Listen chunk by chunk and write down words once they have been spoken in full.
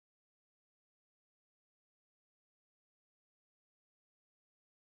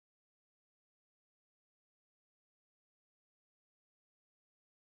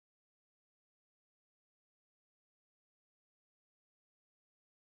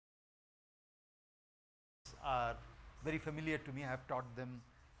are very familiar to me. I have taught them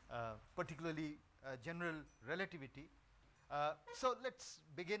particularly general relativity. So let's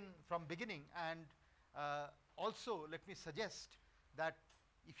begin from beginning, and also let me suggest that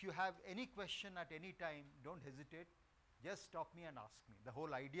if you have any question at any time, don't hesitate, just stop me and ask me. The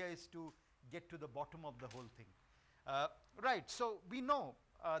whole idea is to get to the bottom of the whole thing. Right, so we know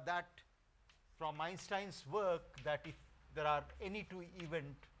that from Einstein's work that if there are any two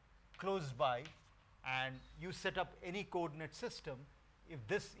events close by and you set up any coordinate system, if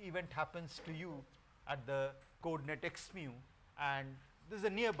this event happens to you at the coordinate x mu and this is a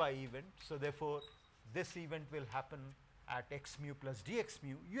nearby event, so therefore this event will happen at x mu plus dx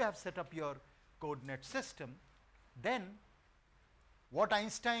mu, you have set up your coordinate system. Then what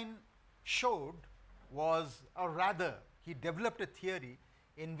Einstein showed was, or rather he developed a theory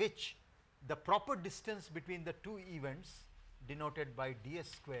in which the proper distance between the two events denoted by ds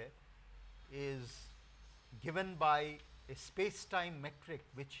square is given by a space-time metric,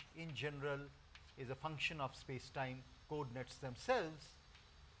 which in general is a function of space-time coordinates themselves,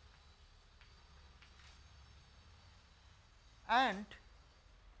 and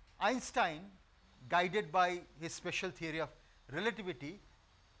Einstein, guided by his special theory of relativity,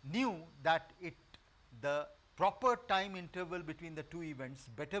 knew that the proper time interval between the two events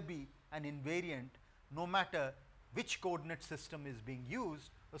better be an invariant no matter which coordinate system is being used.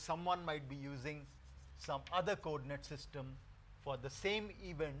 So someone might be using some other coordinate system for the same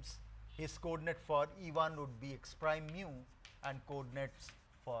events. His coordinate for E1 would be x prime mu and coordinates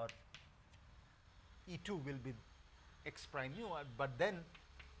for E2 will be x prime mu, but then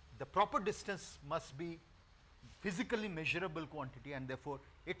the proper distance must be physically measurable quantity, and therefore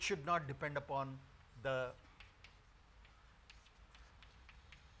it should not depend upon the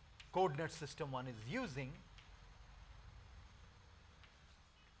coordinate system one is using.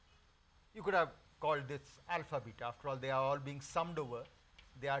 You could have called this alpha beta, after all they are all being summed over,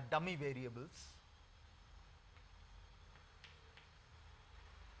 they are dummy variables.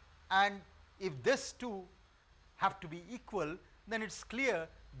 And if these two have to be equal, then it is clear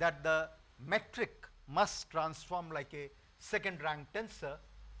that the metric must transform like a second rank tensor.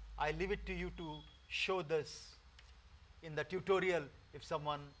 I leave it to you to show this in the tutorial. If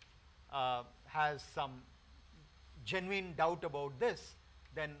someone has some genuine doubt about this,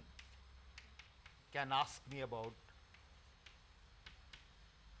 then can ask me about.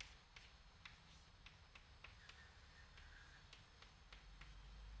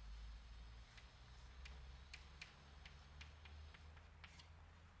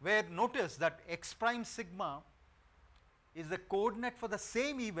 Where notice that x prime sigma is the coordinate for the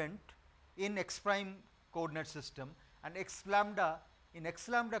same event in x prime coordinate system, and x lambda in x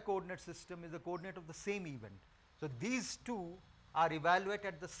lambda coordinate system is the coordinate of the same event. So these two are evaluated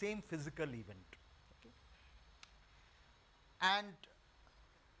at the same physical event. Okay. And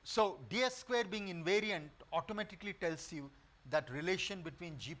so ds square being invariant automatically tells you that relation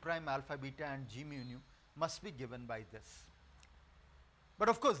between g prime alpha beta and g mu nu must be given by this. But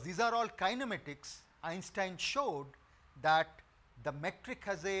of course, these are all kinematics. Einstein showed that the metric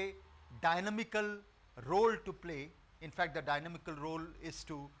has a dynamical role to play. In fact, the dynamical role is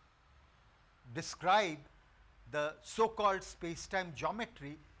to describe the so-called space-time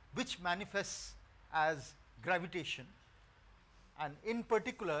geometry which manifests as gravitation, and in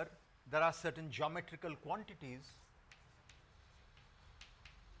particular there are certain geometrical quantities.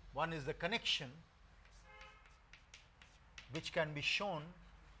 One is the connection, which can be shown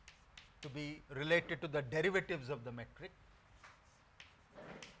to be related to the derivatives of the metric.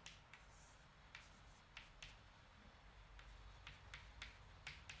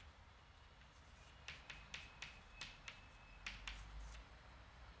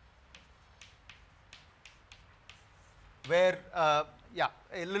 Where yeah,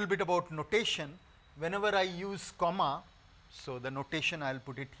 a little bit about notation. Whenever I use comma, so the notation I will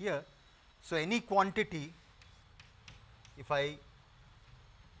put it here. So any quantity, if I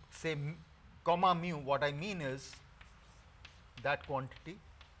say comma mu, what I mean is that quantity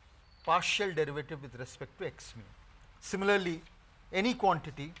partial derivative with respect to x mu. Similarly, any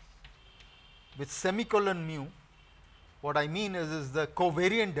quantity with semicolon mu, what I mean is the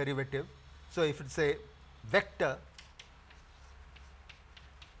covariant derivative. So if it is a vector,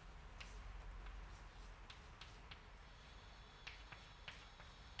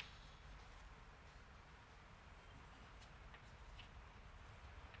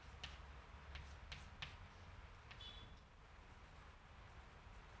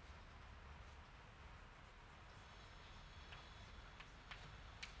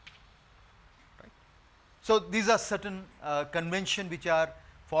 so these are certain convention which are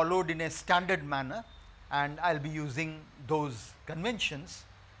followed in a standard manner. and I'll be using those conventions.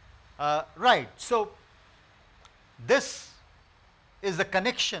 Right, so this is the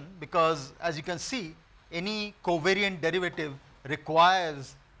connection, because as you can see, any covariant derivative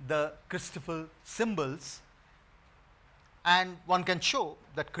requires the Christoffel symbols, and one can show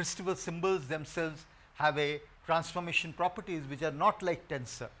that Christoffel symbols themselves have a transformation properties which are not like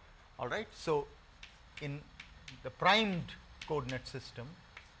tensor. All right, so in the primed coordinate system,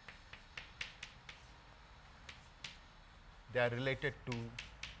 they are related to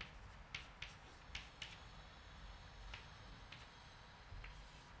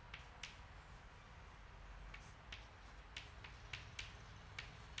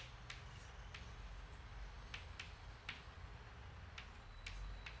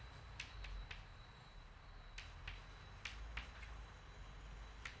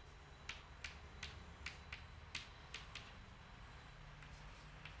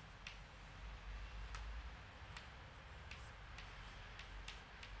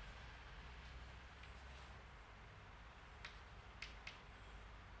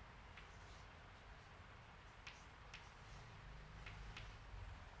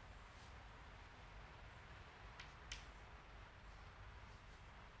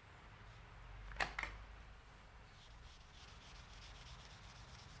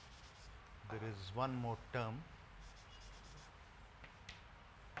there is one more term.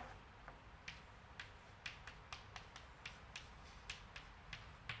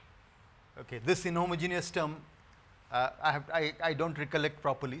 Okay, this inhomogeneous term I don't recollect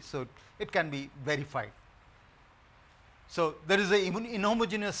properly, so it can be verified. So there is a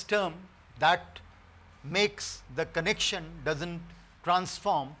inhomogeneous term that makes the connection doesn't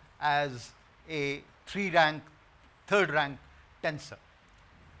transform as a 3-rank, 3rd-rank tensor.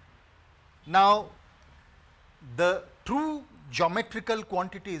 Now, the true geometrical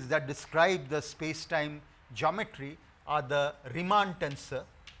quantities that describe the space-time geometry are the Riemann tensor,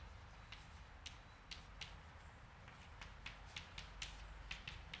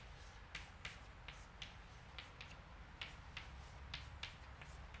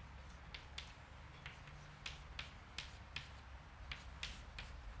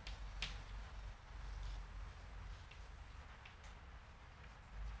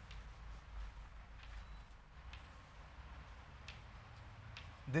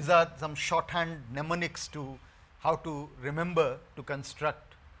 these are some shorthand mnemonics to how to remember to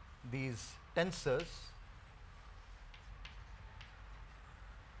construct these tensors.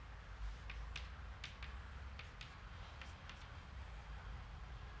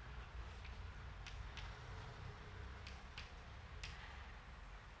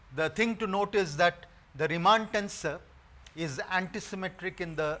 The thing to note is that the Riemann tensor is antisymmetric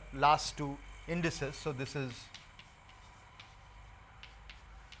in the last two indices. So, this is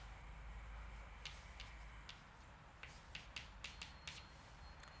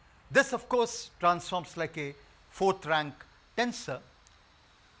this of course transforms like a 4th-rank tensor,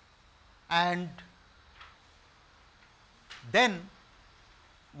 and then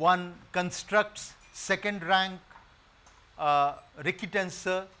one constructs 2nd-rank Ricci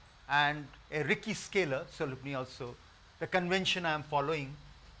tensor and a Ricci scalar. So, let me also, the convention I am following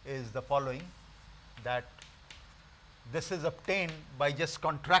is the following, that this is obtained by just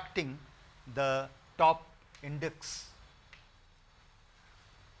contracting the top index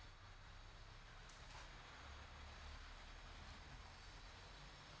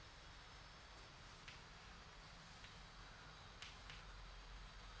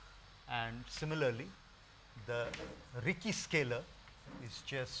and similarly the Ricci scalar is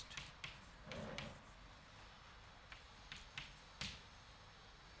just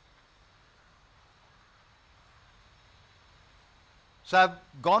so I have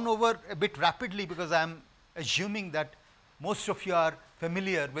gone over a bit rapidly because I am assuming that most of you are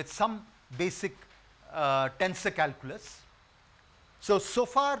familiar with some basic tensor calculus. So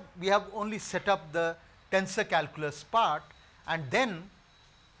far we have only set up the tensor calculus part, and then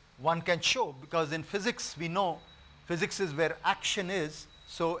one can show, because in physics we know physics is where action is.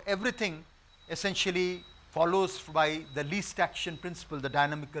 So, everything essentially follows by the least action principle, the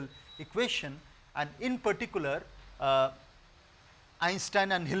dynamical equation, and in particular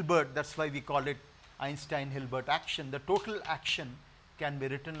Einstein and Hilbert, that is why we call it Einstein-Hilbert action. The total action can be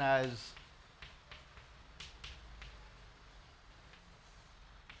written as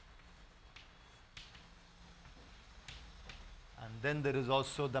then there is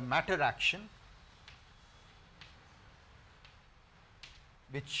also the matter action,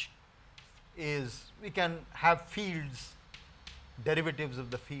 which is, we can have fields, derivatives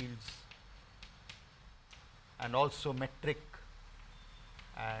of the fields, and also metric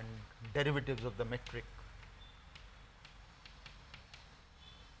and derivatives of the metric.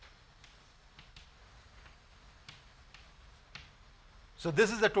 So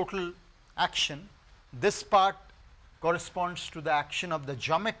this is the total action. This part corresponds to the action of the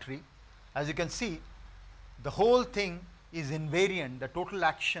geometry. As you can see, the whole thing is invariant. The total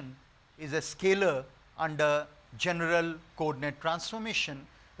action is a scalar under general coordinate transformation.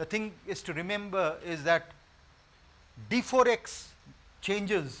 The thing is to remember is that d4x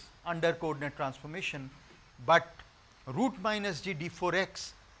changes under coordinate transformation, but root minus g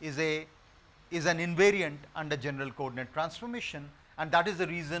d4x is an invariant under general coordinate transformation, and that is the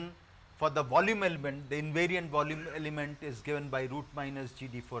reason for the volume element, the invariant volume element is given by root minus g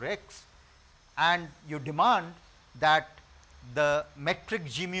d4x, and you demand that the metric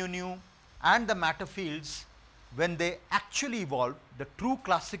g mu nu and the matter fields, when they actually evolve, the true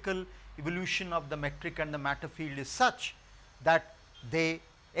classical evolution of the metric and the matter field is such that they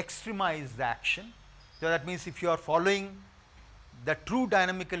extremize the action. So that means if you are following the true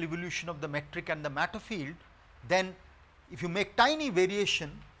dynamical evolution of the metric and the matter field, then if you make tiny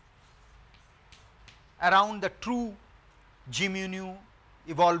variation around the true g mu nu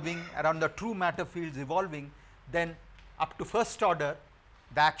evolving, around the true matter fields evolving, then up to first order,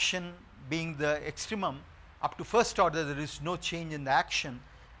 the action being the extremum, up to first order there is no change in the action,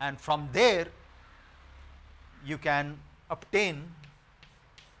 and from there you can obtain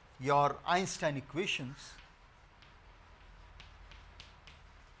your Einstein equations.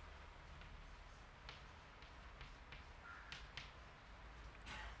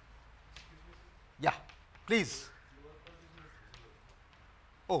 Yeah, please.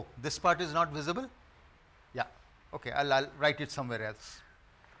 Oh, this part is not visible? Yeah, okay, I'll write it somewhere else.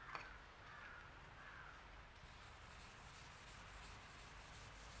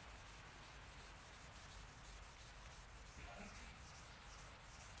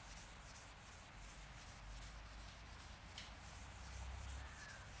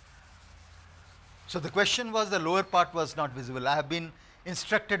 So the question was the lower part was not visible. I have been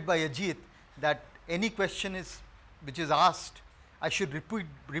instructed by Ajith that any question which is asked, I should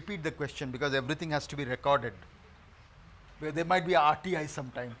repeat the question because everything has to be recorded. There might be a RTI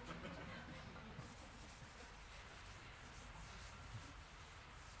sometime.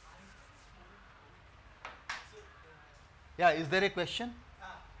 Yeah, is there a question?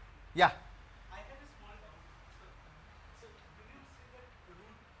 Yeah.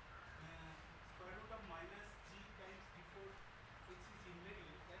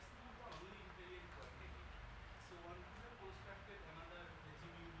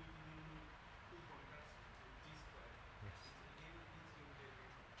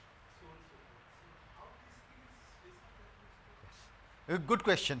 Good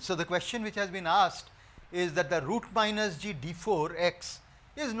question. So the question which has been asked is that the root minus g d4x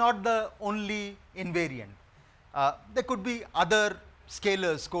is not the only invariant. There could be other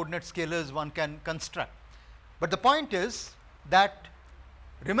scalars, coordinate scalars one can construct. But the point is that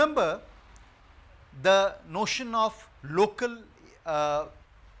remember the notion of local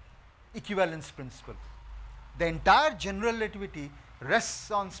equivalence principle. The entire general relativity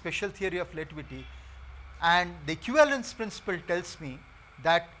rests on special theory of relativity, and the equivalence principle tells me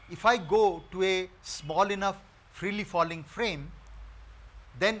that if I go to a small enough freely falling frame,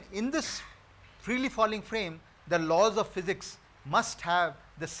 then in this freely falling frame the laws of physics must have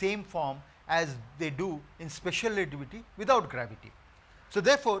the same form as they do in special relativity without gravity. So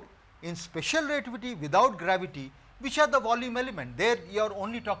therefore, in special relativity without gravity, which are the volume element? There you are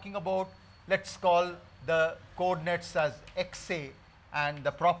only talking about, let us call the coordinates as xa, and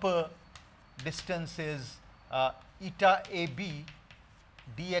the proper distance is eta ab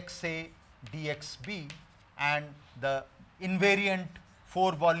dxa dxb, and the invariant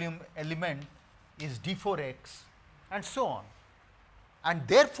 4 volume element is d4x, and so on. And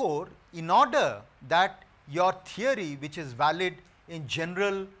therefore, in order that your theory, which is valid in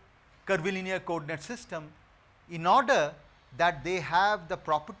general curvilinear coordinate system, in order that they have the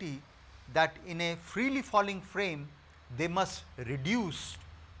property that in a freely falling frame they must reduce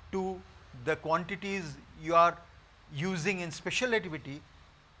to the quantities you are using in special relativity,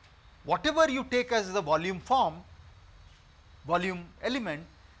 whatever you take as the volume form, volume element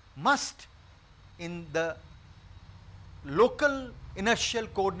must in the local inertial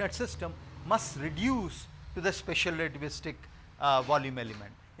coordinate system must reduce to the special relativistic volume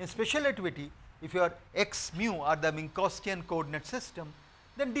element. In special relativity, if your x mu are the Minkowskian coordinate system,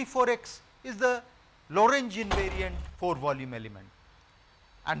 then d4x is the Lorentz invariant 4 volume element,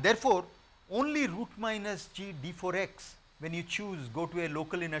 and therefore only root minus g d4x when you choose go to a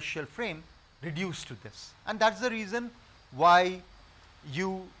local inertial frame reduce to this, and that is the reason why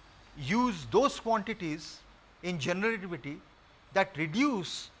you use those quantities in general relativity that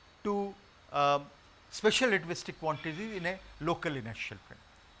reduce to special relativistic quantity in a local inertial frame.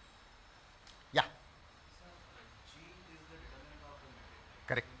 Yeah. G is the determinant of the metric.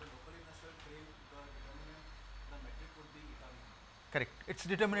 Correct. In the local inertial frame, the determinant, the metric would be eta mu. Correct. Its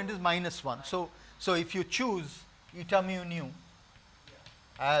determinant is -1. So if you choose eta mu nu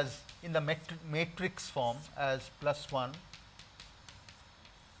as in the matrix form as +1,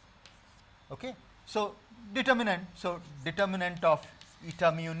 okay. So determinant of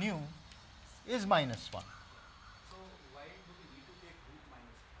eta mu nu is -1. So why do we need to take root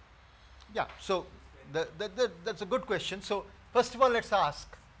minus? Yeah. So that's a good question. So first of all, let's ask,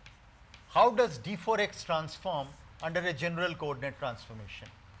 how does d4x transform under a general coordinate transformation?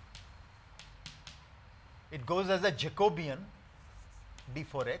 It goes as a Jacobian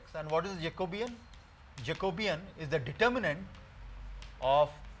d4x, and what is Jacobian? Jacobian is the determinant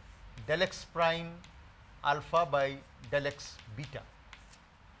of del x prime alpha by del x beta.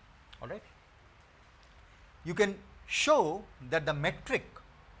 All right. You can show that the metric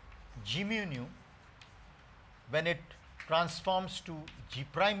g mu nu, when it transforms to g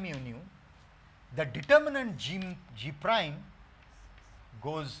prime mu nu, the determinant g prime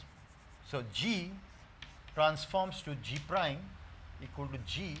goes, so g transforms to g prime equal to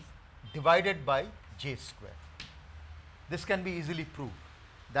g divided by j square. This can be easily proved,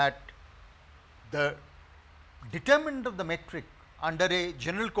 that the determinant of the metric under a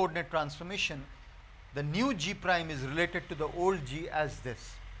general coordinate transformation, the new g prime is related to the old g as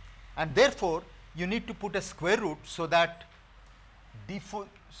this, and therefore you need to put a square root, so that d4,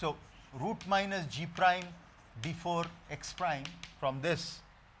 so root minus g prime d4 x prime from this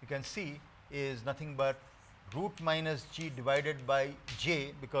you can see is nothing but root minus g divided by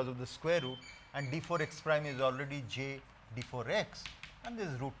j because of the square root, and d4 x prime is already j d4 x, and this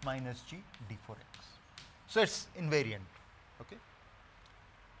is root minus g d4 x. So it's invariant. Okay.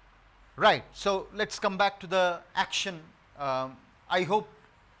 Right. So let's come back to the action. I hope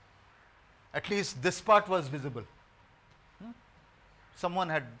at least this part was visible. Someone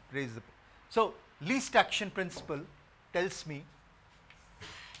had raised the. So least action principle tells me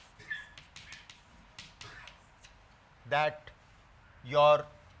that your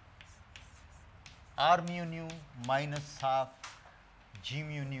r mu nu minus half g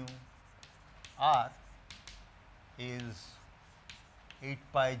mu nu r is 8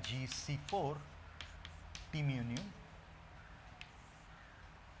 pi g c4 t mu nu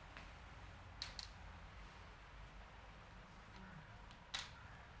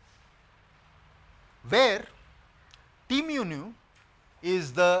where T mu nu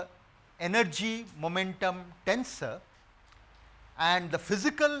is the energy momentum tensor, and the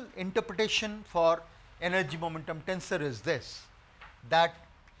physical interpretation for energy momentum tensor is this, that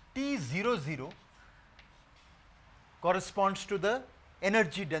T00 corresponds to the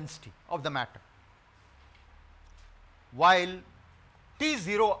energy density of the matter, while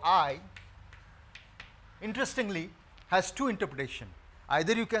T0I interestingly has two interpretations.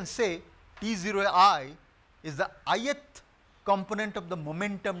 Either you can say T0I is the ith component of the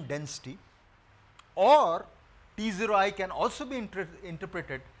momentum density, or T0I can also be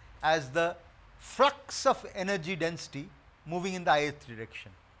interpreted as the flux of energy density moving in the ith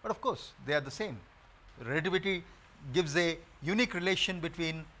direction. But of course, they are the same. Relativity gives a unique relation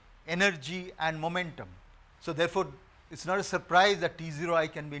between energy and momentum. So therefore, it is not a surprise that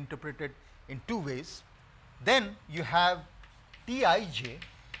T0I can be interpreted in two ways. Then you have Tij.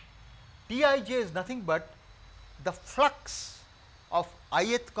 Tij is nothing but the flux of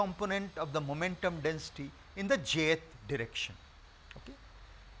ith component of the momentum density in the jth direction. Okay.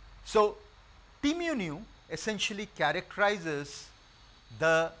 So T mu nu essentially characterizes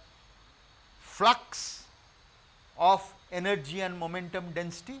the flux of energy and momentum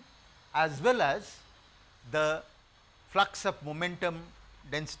density as well as the flux of momentum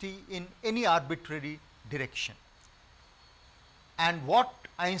density in any arbitrary direction. And what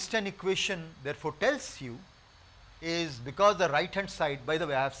Einstein equation therefore tells you is, because the right hand side, by the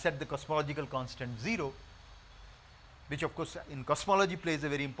way, I have set the cosmological constant 0, which of course in cosmology plays a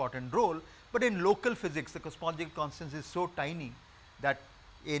very important role, but in local physics the cosmological constant is so tiny that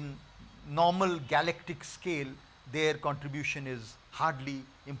in normal galactic scale their contribution is hardly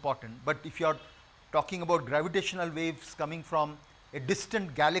important. But if you are talking about gravitational waves coming from a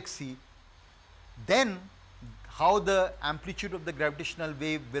distant galaxy, then how the amplitude of the gravitational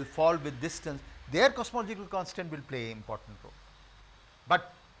wave will fall with distance, their cosmological constant will play an important role.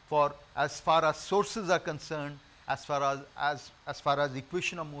 But for as far as sources are concerned, as far as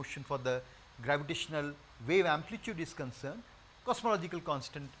equation of motion for the gravitational wave amplitude is concerned, cosmological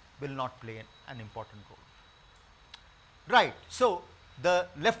constant will not play an important role. Right. So the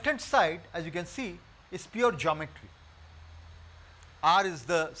left hand side, as you can see, is pure geometry. R is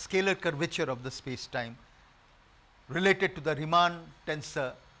the scalar curvature of the space time related to the Riemann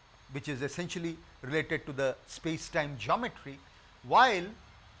tensor, which is essentially related to the space time geometry, while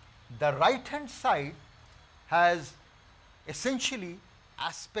the right hand side has essentially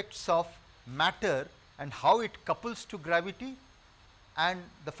aspects of matter and how it couples to gravity and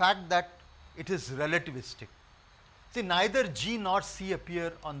the fact that it is relativistic. See, neither G nor C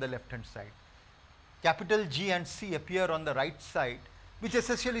appear on the left hand side. Capital G and C appear on the right side, which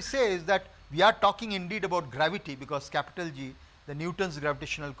essentially says that we are talking indeed about gravity, because capital G, the Newton's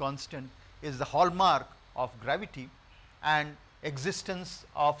gravitational constant, is the hallmark of gravity, and existence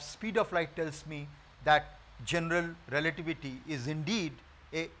of speed of light tells me that general relativity is indeed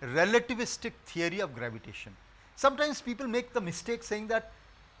a relativistic theory of gravitation. Sometimes people make the mistake saying that,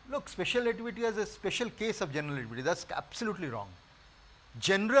 look, special relativity is a special case of general relativity. That is absolutely wrong.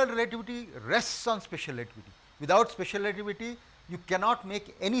 General relativity rests on special relativity. Without special relativity, you cannot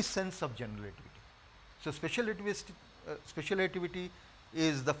make any sense of general relativity. So, special relativity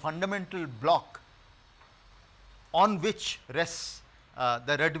is the fundamental block on which rests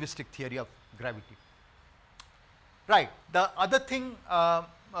the relativistic theory of gravity. Right. The other thing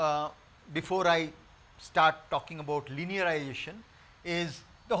before I start talking about linearization is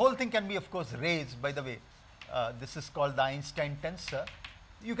the whole thing can be of course raised. By the way, this is called the Einstein tensor.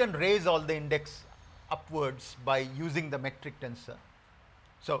 You can raise all the index upwards by using the metric tensor.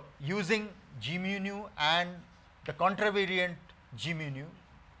 So, using G mu nu and the contravariant G mu nu.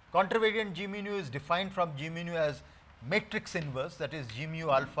 Contravariant G mu nu is defined from G mu nu as matrix inverse, that is G mu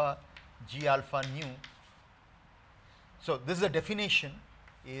alpha G alpha nu. So, this is the definition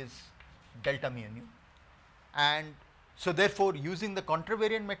is delta mu nu, and so therefore, using the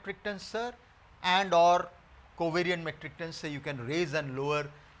contravariant metric tensor and or covariant metric tensor, you can raise and lower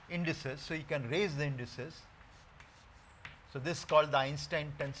indices. So, you can raise the indices. So, this is called the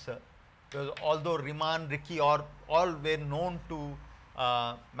Einstein tensor, because although Riemann, Ricci all were known to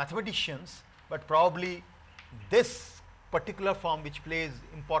mathematicians, but probably this particular form which plays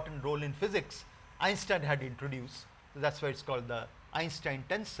important role in physics, Einstein had introduced. So, that is why it is called the Einstein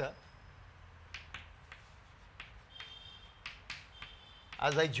tensor.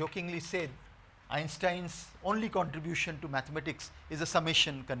 As I jokingly said, Einstein's only contribution to mathematics is a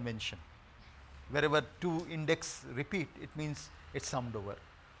summation convention. Wherever two index repeat, it means it is summed over.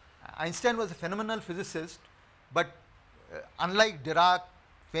 Einstein was a phenomenal physicist, but unlike Dirac,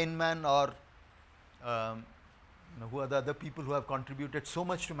 Feynman, or who are the other people who have contributed so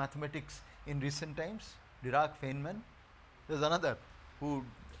much to mathematics in recent times, Dirac, Feynman, there is another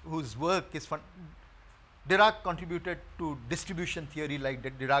whose work is fun. Dirac contributed to distribution theory like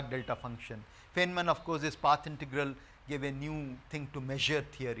the Dirac delta function. Feynman, of course, his path integral gave a new thing to measure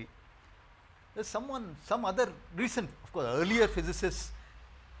theory. There is some other recent, of course, earlier physicists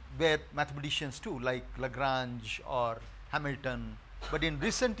were mathematicians too, like Lagrange or Hamilton, but in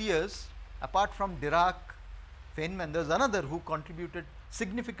recent years, apart from Dirac, Feynman, there is another who contributed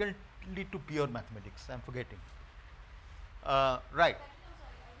significantly to pure mathematics. I am forgetting. Right.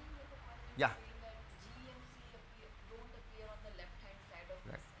 Yeah.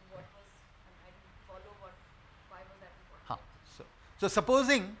 So,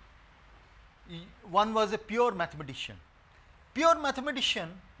 supposing one was a pure mathematician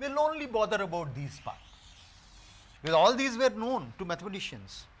will only bother about these parts, because all these were known to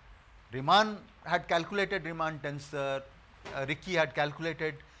mathematicians. Riemann had calculated Riemann tensor, Ricci had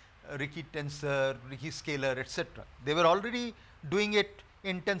calculated Ricci tensor, Ricci scalar, etc. They were already doing it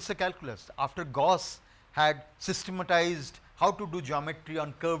in tensor calculus. After Gauss had systematized how to do geometry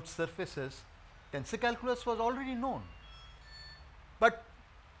on curved surfaces, tensor calculus was already known. But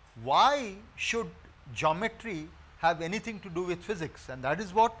why should geometry have anything to do with physics? And that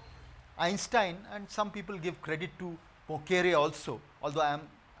is what Einstein, and some people give credit to Poincaré also, although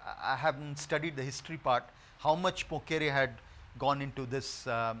I haven't studied the history part, how much Poincaré had gone into this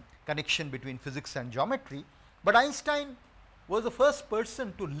connection between physics and geometry. But Einstein was the first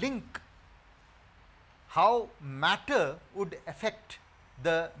person to link how matter would affect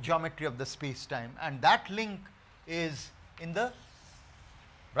the geometry of the space time, and that link is in the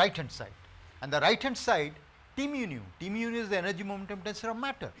right hand side. And the right hand side, T mu nu is the energy momentum tensor of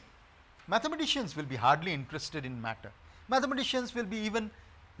matter. Mathematicians will be hardly interested in matter. Mathematicians will be even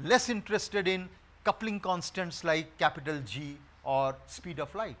less interested in coupling constants like capital G or speed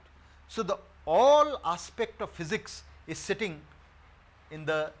of light. So, the all aspect of physics is sitting in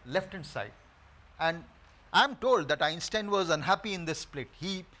the left hand side, and I am told that Einstein was unhappy in this split.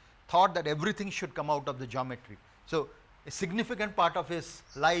 He thought that everything should come out of the geometry. So, a significant part of his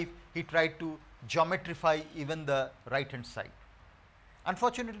life he tried to geometrify even the right hand side.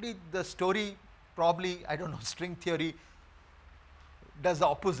 Unfortunately, the story probably, I don't know, string theory does the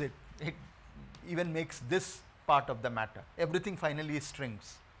opposite. It even makes this part of the matter. Everything finally is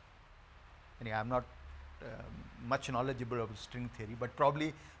strings. Anyway, I am not much knowledgeable of string theory, but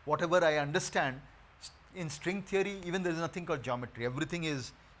probably whatever I understand in string theory, even there is nothing called geometry. Everything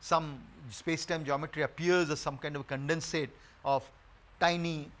is some space-time geometry appears as some kind of condensate of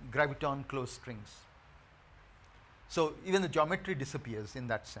tiny graviton closed strings. So even the geometry disappears in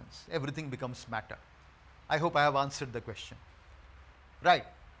that sense. Everything becomes matter. I hope I have answered the question. Right.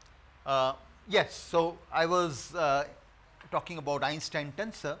 Yes. So I was talking about Einstein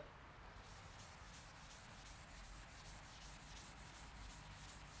tensor.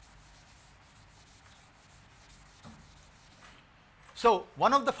 So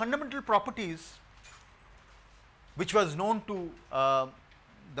one of the fundamental properties which was known to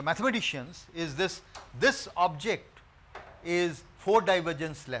the mathematicians is this object is 4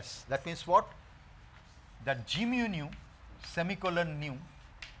 divergence less. That means what? That g mu nu semicolon nu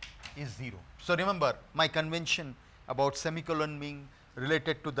is 0. So remember my convention about semicolon being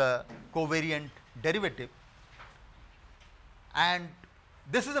related to the covariant derivative, and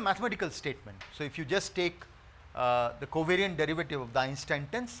this is a mathematical statement. So if you just take the covariant derivative of the Einstein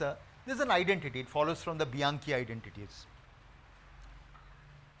tensor, there is an identity, it follows from the Bianchi identities.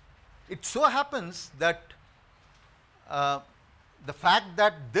 It so happens that the fact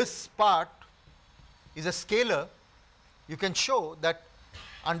that this part is a scalar, you can show that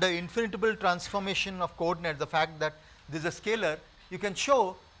under infinitable transformation of coordinates, the fact that this is a scalar, you can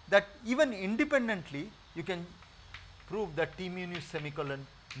show that even independently you can prove that T mu nu semicolon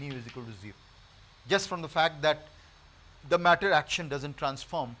nu is equal to 0, just from the fact that the matter action does not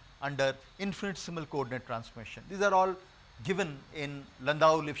transform under infinitesimal coordinate transformation. These are all given in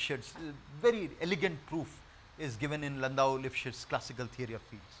Landau-Lifshitz, very elegant proof is given in Landau-Lifshitz classical theory of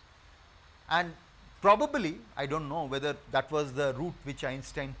fields. And probably, I do not know whether that was the route which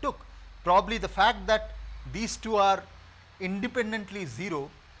Einstein took, probably the fact that these two are independently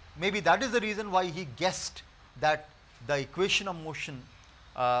 0, maybe that is the reason why he guessed that the equation of motion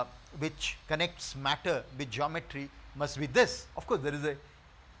which connects matter with geometry must be this. Of course, there is a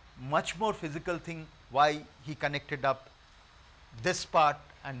much more physical thing why he connected up this part,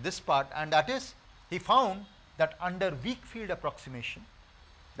 and that is he found that under weak field approximation,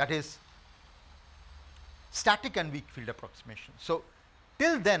 that is static and weak field approximation. So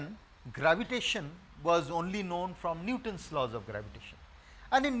till then gravitation was only known from Newton's laws of gravitation,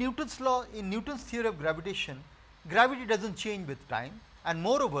 and in Newton's law, in Newton's theory of gravitation, gravity does not change with time, and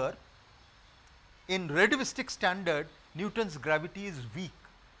moreover in relativistic standard Newton's gravity is weak.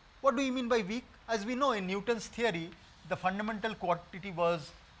 What do you mean by weak? As we know in Newton's theory, the fundamental quantity was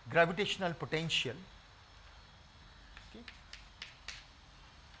gravitational potential, okay,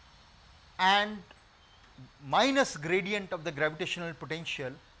 and minus gradient of the gravitational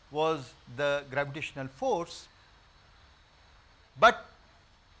potential was the gravitational force. But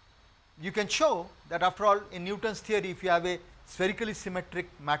you can show that after all in Newton's theory, if you have a spherically symmetric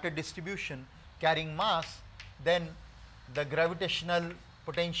matter distribution carrying mass, then the gravitational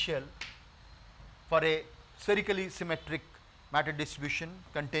potential for a spherically symmetric matter distribution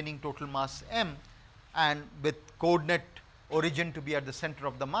containing total mass m and with coordinate origin to be at the center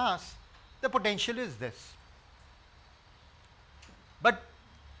of the mass, the potential is this. But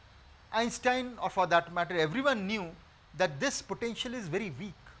Einstein, or for that matter everyone, knew that this potential is very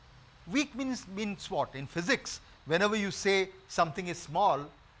weak. Weak means what? In physics, whenever you say something is small,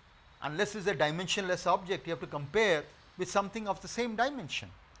 unless it is a dimensionless object, you have to compare with something of the same dimension.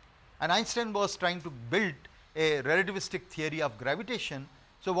 And Einstein was trying to build a relativistic theory of gravitation.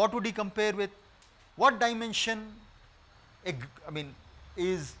 So what would he compare with? What dimension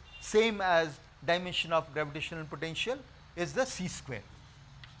is same as dimension of gravitational potential? Is the c square.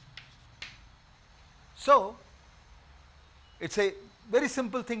 So it is a very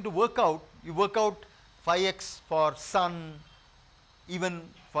simple thing to work out. You work out phi x for sun, even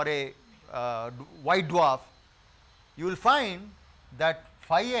for a white dwarf, you will find that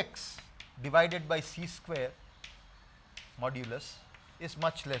phi x divided by c square modulus is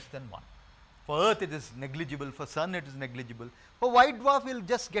much less than 1. For earth it is negligible, for sun it is negligible, for white dwarf will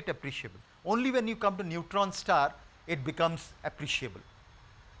just get appreciable. Only when you come to neutron star it becomes appreciable.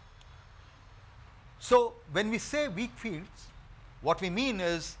 So when we say weak fields, what we mean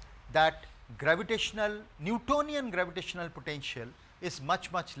is that Newtonian gravitational potential is much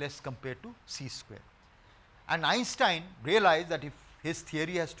less compared to c square. And Einstein realized that if his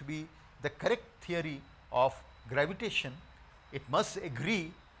theory has to be the correct theory of gravitation, it must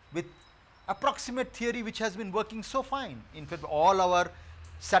agree with approximate theory which has been working so fine. In fact, all our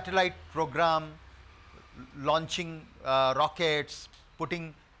satellite program, launching rockets,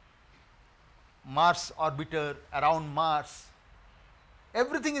 putting Mars orbiter around Mars,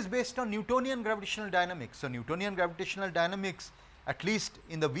 everything is based on Newtonian gravitational dynamics. So, Newtonian gravitational dynamics, at least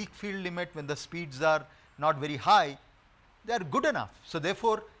in the weak field limit when the speeds are not very high, they are good enough. So,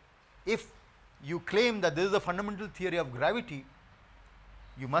 therefore, if you claim that this is the fundamental theory of gravity,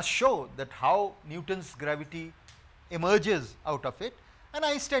 you must show that how Newton's gravity emerges out of it, and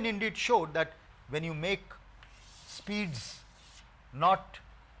Einstein indeed showed that when you make speeds not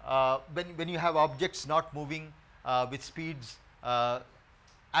when you have objects not moving with speeds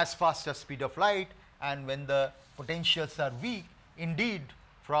as fast as speed of light, and when the potentials are weak, indeed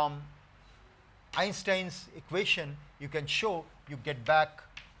from Einstein's equation you can show you get back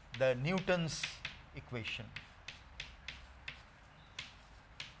the Newton's equation.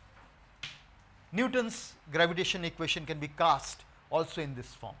 Newton's gravitation equation can be cast also in this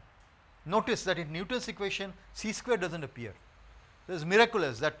form. Notice that in Newton's equation c square does not appear. It is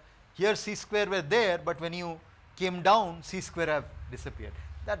miraculous that here c square were there, but when you came down c square have disappeared.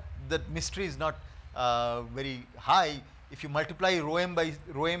 That mystery is not very high. If you multiply rho m by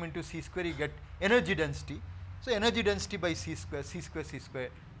rho m into c square, you get energy density. So, energy density by c square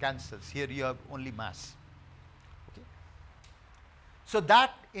cancels. Here you have only mass. Okay. So,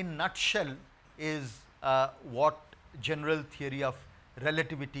 that in nutshell is what general theory of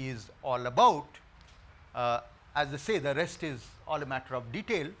relativity is all about. As I say, the rest is all a matter of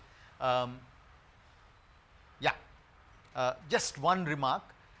detail. Just one remark,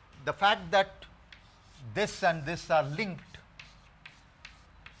 the fact that this and this are linked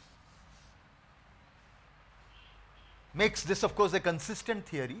makes this of course a consistent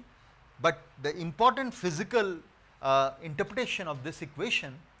theory, but the important physical interpretation of this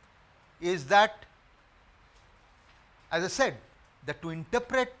equation is that, as I said, that to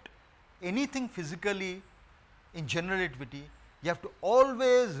interpret anything physically in general relativity, you have to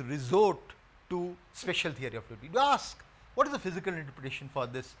always resort to special theory of relativity. You ask, what is the physical interpretation for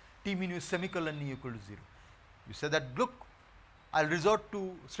this T mu nu semicolon nu equal to 0? You say that, look, I will resort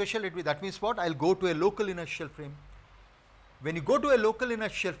to special relativity. That means what? I will go to a local inertial frame. When you go to a local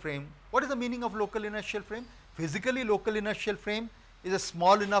inertial frame, what is the meaning of local inertial frame? Physically, local inertial frame is a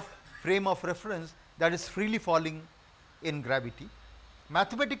small enough frame of reference that is freely falling in gravity.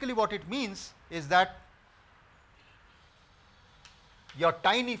 Mathematically, what it means is that your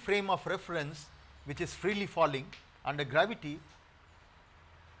tiny frame of reference which is freely falling under gravity,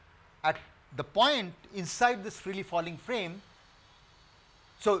 at the point inside this freely falling frame,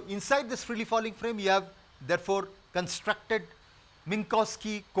 so inside this freely falling frame you have therefore constructed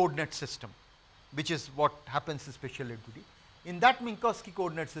Minkowski coordinate system, which is what happens in special relativity. In that Minkowski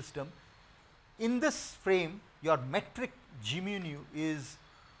coordinate system, in this frame your metric g mu nu is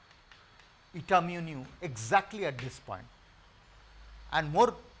eta mu nu exactly at this point, and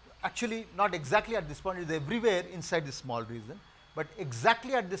more actually not exactly at this point, it is everywhere inside this small region, but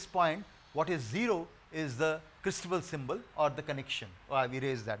exactly at this point what is 0 is the Christoffel symbol or the connection, or I have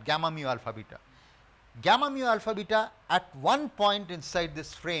erased that, gamma mu alpha beta. Gamma mu alpha beta at one point inside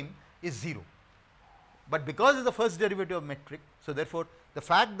this frame is 0, but because of the first derivative of metric, so therefore the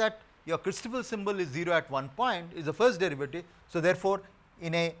fact that your Christoffel symbol is 0 at one point is the first derivative, so therefore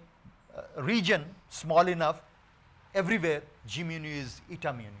in a region small enough, everywhere g mu nu is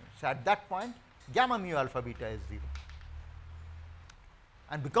eta mu nu. So, at that point gamma mu alpha beta is 0,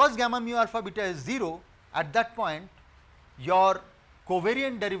 and because gamma mu alpha beta is 0, at that point your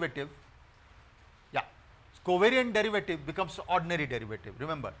covariant derivative, covariant derivative becomes ordinary derivative.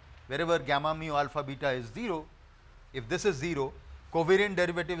 Remember, wherever gamma mu alpha beta is 0, if this is 0, covariant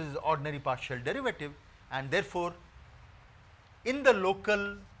derivative is ordinary partial derivative, and therefore in the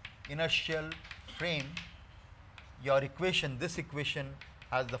local inertial frame your equation, this equation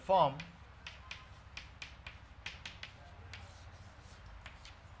has the form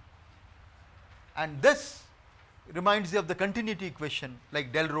and this reminds you of the continuity equation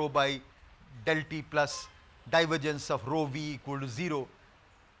like del rho by del t plus divergence of rho v equal to 0.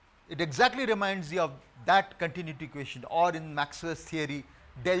 It exactly reminds you of that continuity equation, or in Maxwell's theory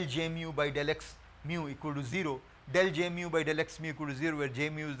del j mu by del x mu equal to 0, del j mu by del x mu equal to 0, where j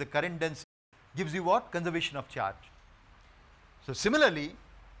mu is the current density, gives you what? Conservation of charge. So, similarly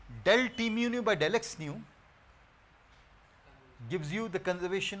del t mu nu by del x nu gives you the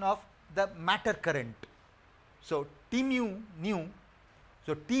conservation of the matter current. So, T mu nu,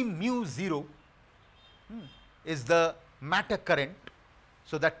 so T mu 0 is the matter current.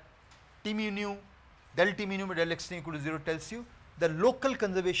 So, that T mu nu del T minimum del x equal to 0 tells you the local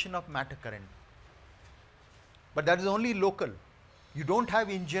conservation of matter current. But that is only local. You don't have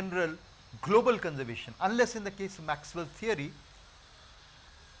in general global conservation, unless in the case of Maxwell's theory,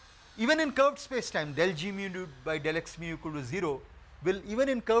 even in curved spacetime, del G mu by del x mu equal to 0 will, even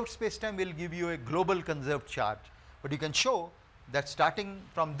in curved spacetime, will give you a global conserved charge. But you can show that starting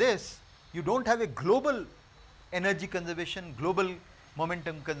from this, you don't have a global energy conservation, global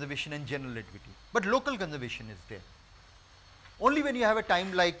momentum conservation in general relativity, but local conservation is there. Only when you have a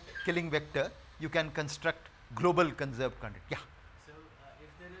time like killing vector, you can construct global conserved content. Yeah. So, if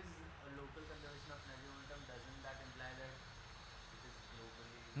there is a local conservation of energy momentum, doesn't that imply that it is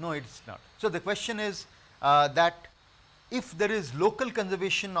globally? No, it's not. So the question is that if there is local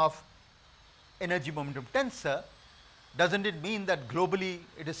conservation of energy momentum tensor, doesn't it mean that globally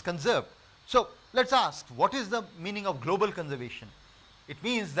it is conserved? So let's ask, what is the meaning of global conservation? It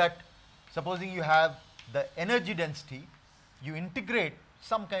means that supposing you have the energy density, you integrate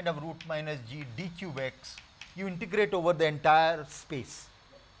some kind of root minus g d cube x, you integrate over the entire space.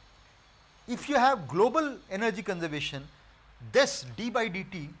 If you have global energy conservation, this d by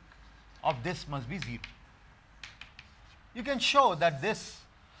dt of this must be 0. You can show that this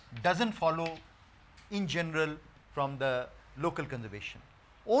doesn't follow in general from the local conservation.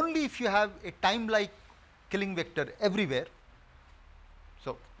 Only if you have a time like killing vector everywhere.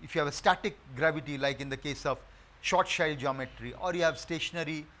 So if you have a static gravity like in the case of short shell geometry, or you have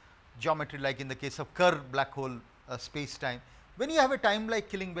stationary geometry like in the case of Kerr black hole space time, when you have a time like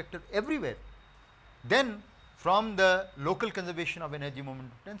killing vector everywhere, then from the local conservation of energy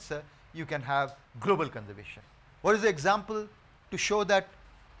momentum tensor, you can have global conservation. What is the example to show that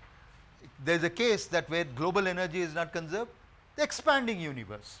there is a case that where global energy is not conserved? The expanding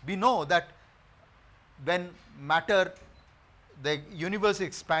universe. We know that when matter, the universe is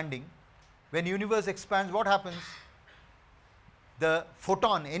expanding, when universe expands, what happens? The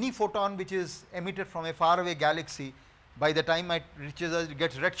photon, any photon which is emitted from a faraway galaxy, by the time it reaches us, it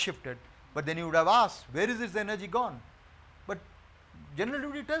gets redshifted. But then you would have asked, where is its energy gone? But general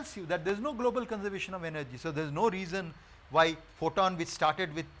relativity tells you that there is no global conservation of energy. So there is no reason why photon which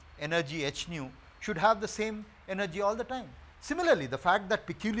started with energy h nu should have the same energy all the time. Similarly, the fact that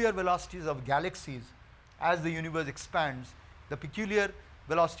peculiar velocities of galaxies, as the universe expands, the peculiar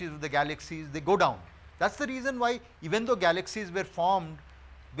velocities of the galaxies, they go down. That is the reason why, even though galaxies were formed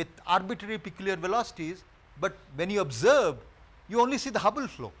with arbitrary peculiar velocities, but when you observe, you only see the Hubble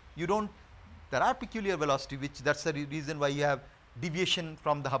flow. You don't, there are peculiar velocity, which that is the reason why you have deviation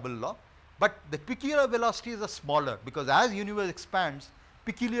from the Hubble law. But the peculiar velocities are smaller, because as universe expands,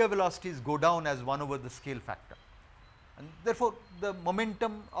 peculiar velocities go down as 1 over the scale factor. And therefore, the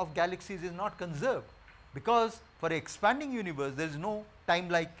momentum of galaxies is not conserved, because for an expanding universe, there is no time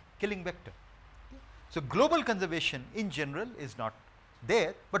like killing vector. So global conservation in general is not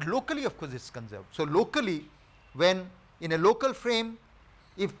there, but locally of course it is conserved. So locally, when in a local frame,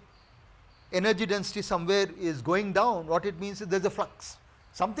 if energy density somewhere is going down, what it means is there is a flux,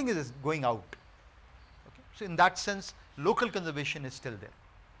 something is going out. Okay. So in that sense, local conservation is still there.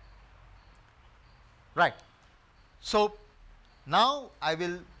 Right. So now I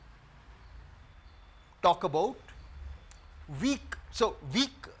will talk about weak. So weak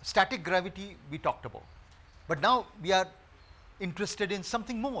static gravity we talked about, but now we are interested in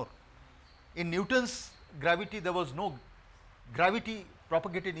something more. In Newton's gravity, there was no gravity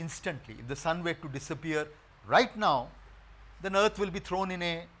propagated instantly. If the sun were to disappear right now, then Earth will be thrown in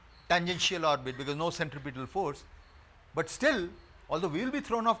a tangential orbit because no centripetal force. But still, although we will be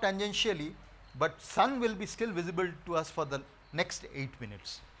thrown off tangentially, but sun will be still visible to us for the next 8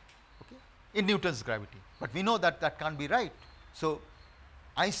 minutes, okay, in Newton's gravity. But we know that that can't be right. So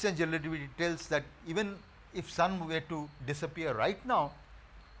Einstein's relativity tells that even if sun were to disappear right now,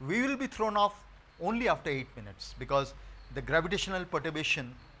 we will be thrown off only after 8 minutes, because the gravitational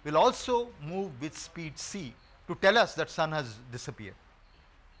perturbation will also move with speed c to tell us that sun has disappeared.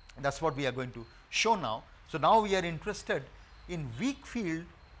 That is what we are going to show now. So now we are interested in weak field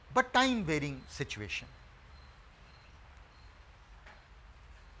but time varying situation.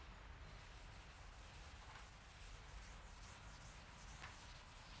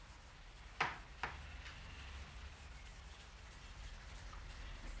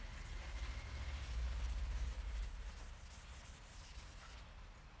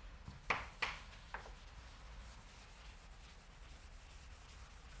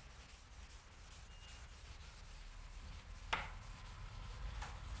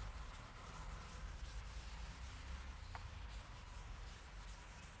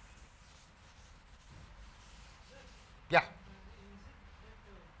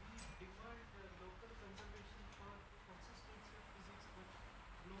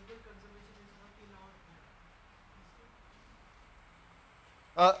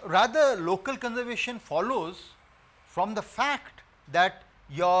 Rather, local conservation follows from the fact that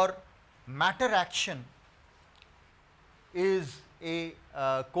your matter action is a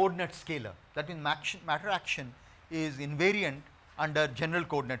coordinate scalar. That means matter action is invariant under general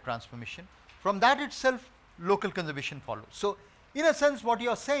coordinate transformation. From that itself, local conservation follows. So, in a sense, what you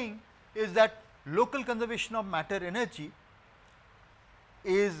are saying is that local conservation of matter energy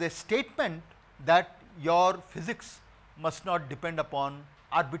is a statement that your physics must not depend upon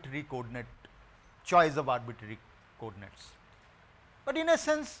arbitrary coordinate, choice of arbitrary coordinates. But in a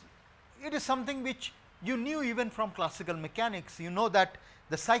sense, it is something which you knew even from classical mechanics. You know that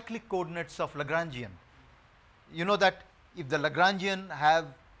the cyclic coordinates of Lagrangian, you know that if the Lagrangian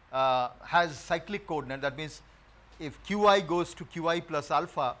has cyclic coordinate, that means if qi goes to qi plus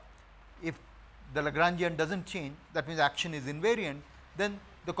alpha, if the Lagrangian does not change, that means action is invariant, then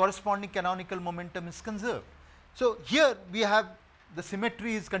the corresponding canonical momentum is conserved. So, here we have the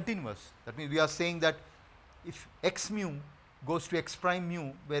symmetry is continuous. That means we are saying that if x mu goes to x prime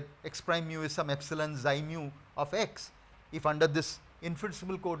mu, where x prime mu is some epsilon xi mu of x, if under this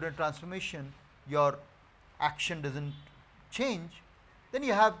infinitesimal coordinate transformation your action does not change, then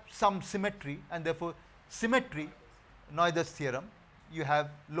you have some symmetry, and therefore, symmetry, Noether's theorem, you have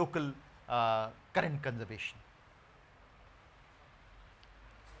local current conservation.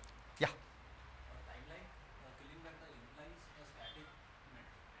 Yeah. Timeline killing vector implies a static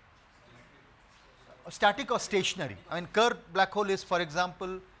Static or stationary. I mean, Kerr black hole is, for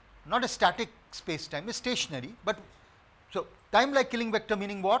example, not a static space time, it's stationary, but so time like killing vector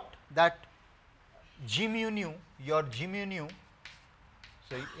meaning what? That g mu nu, your g mu nu,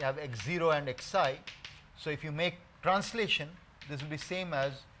 so you have x0 and xi. So, if you make translation, this will be same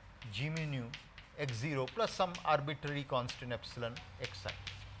as g mu nu x0 plus some arbitrary constant epsilon xi.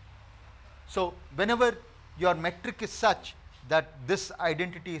 So, whenever your metric is such that this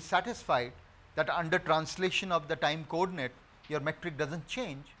identity is satisfied, that under translation of the time coordinate your metric does not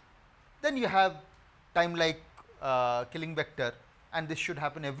change, then you have time like killing vector, and this should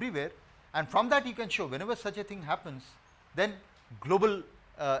happen everywhere, and from that you can show whenever such a thing happens, then global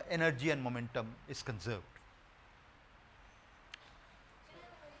energy and momentum is conserved.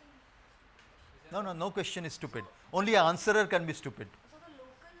 No question is stupid, only an answerer can be stupid. So the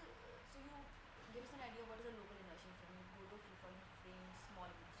local, so you give us an idea what is a local inertial frame. You go to free-falling frame, small.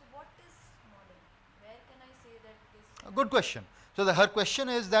 So what is small? Where can I say that this? A good question. So her question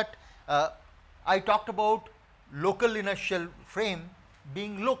is that I talked about local inertial frame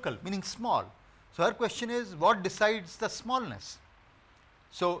being local, meaning small. So her question is, what decides the smallness?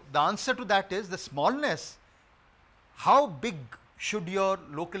 So the answer to that is the smallness. How big should your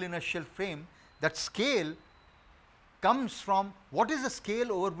local inertial frame? That scale comes from what is the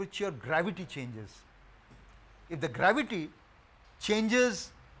scale over which your gravity changes. If the gravity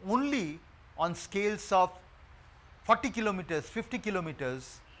changes only on scales of 40 kilometers, 50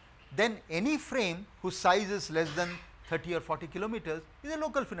 kilometers, then any frame whose size is less than 30 or 40 kilometers is a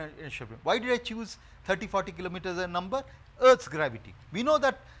local inertial frame. Why did I choose 30, 40 kilometers as a number? Earth's gravity. We know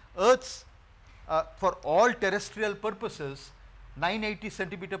that Earth's for all terrestrial purposes 980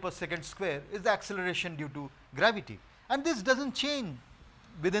 centimeter per second square is the acceleration due to gravity, and this does not change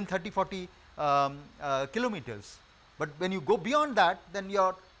within 30, 40 kilometers. But when you go beyond that, then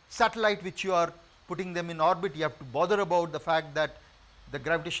your satellite which you are putting them in orbit, you have to bother about the fact that the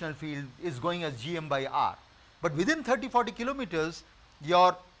gravitational field is going as gm by r. But within 30, 40 kilometers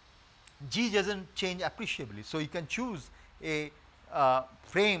your g does not change appreciably. So, you can choose a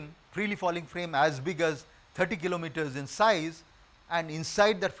frame, freely falling frame as big as 30 kilometers in size, and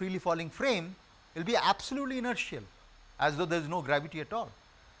inside that freely falling frame will be absolutely inertial, as though there is no gravity at all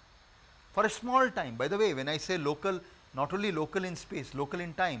for a small time. By the way, when I say local, not only local in space, local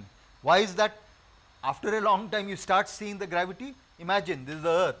in time. Why is that? After a long time you start seeing the gravity. Imagine this is the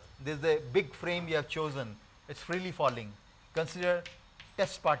Earth, this is the big frame you have chosen, it is freely falling. Consider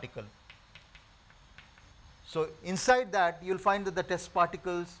test particle. So, inside that you will find that the test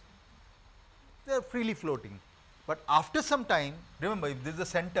particles, they are freely floating. But after some time, remember, if this is the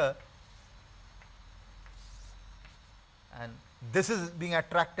center and this is being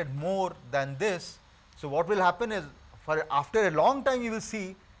attracted more than this. So, what will happen is, for after a long time you will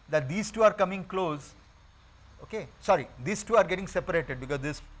see that these two are coming close, okay, sorry, these two are getting separated because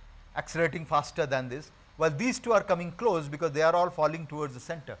this accelerating faster than this, while these two are coming close because they are all falling towards the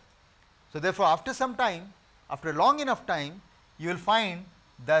center. So, therefore, after some time, after a long enough time, you will find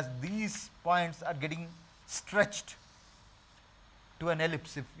that these points are getting stretched to an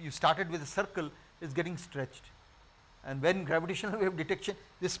ellipse. If you started with a circle, it is getting stretched, and when gravitational wave detection,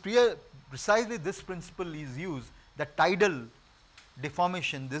 this precisely this principle is used, the tidal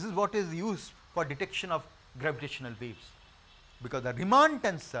deformation, this is what is used for detection of gravitational waves. Because the Riemann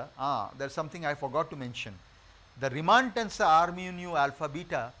tensor, there is something I forgot to mention. The Riemann tensor r mu nu alpha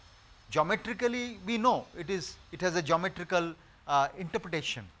beta, geometrically we know it has a geometrical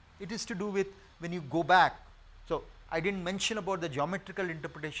interpretation. It is to do with when you go back. So, I did not mention about the geometrical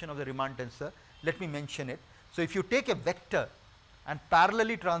interpretation of the Riemann tensor, let me mention it. So, if you take a vector and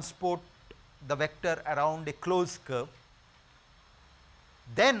parallelly transport the vector around a closed curve,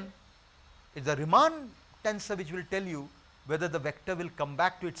 then it is the Riemann tensor which will tell you whether the vector will come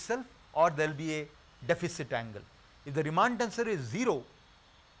back to itself or there will be a deficit angle. If the Riemann tensor is 0,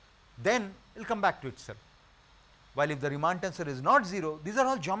 then it will come back to itself. While if the Riemann tensor is not 0, these are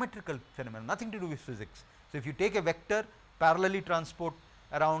all geometrical phenomena, nothing to do with physics. So, if you take a vector parallelly transport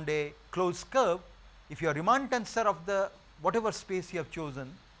around a closed curve, if your Riemann tensor of the whatever space you have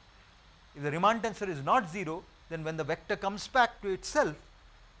chosen, if the Riemann tensor is not 0, then when the vector comes back to itself,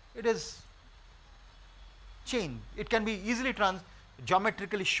 it is changed. It can be easily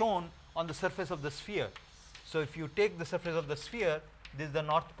geometrically shown on the surface of the sphere. So, if you take the surface of the sphere, this is the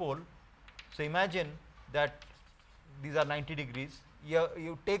north pole. So, imagine that these are 90 degrees.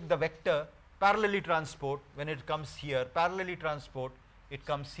 You take the vector parallelly transport, when it comes here, parallelly transport, it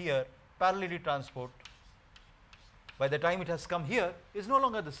comes here, parallelly transport. By the time it has come here, it is no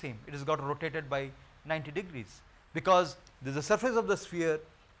longer the same. It has got rotated by 90 degrees, because there is a surface of the sphere,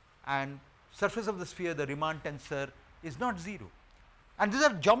 and surface of the sphere, the Riemann tensor is not 0. And these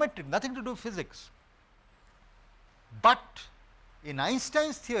are geometric, nothing to do with physics. But in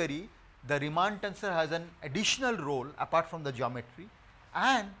Einstein's theory, the Riemann tensor has an additional role apart from the geometry,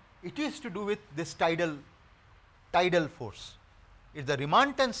 and it is to do with this tidal force. It is the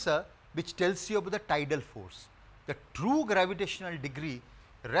Riemann tensor which tells you about the tidal force. The true gravitational degree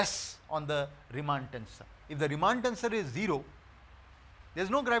rests on the Riemann tensor. If the Riemann tensor is 0, there is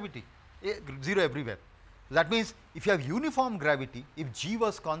no gravity, 0 everywhere. That means, if you have uniform gravity, if g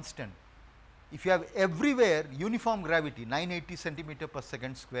was constant, if you have everywhere uniform gravity 980 centimeter per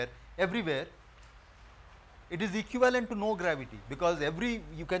second square everywhere, it is equivalent to no gravity, because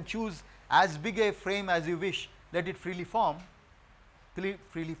you can choose as big a frame as you wish, let it freely fall,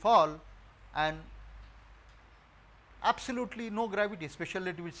 and absolutely no gravity, special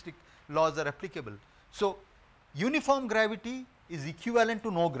relativistic laws are applicable. So, uniform gravity is equivalent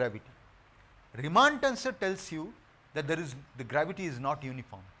to no gravity. Riemann tensor tells you that the gravity is not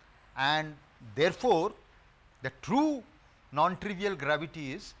uniform, and therefore, the true non-trivial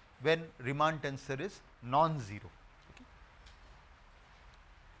gravity is when Riemann tensor is non-zero. Okay.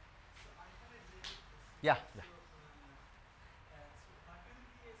 Yeah.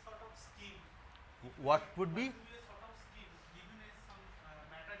 What would be?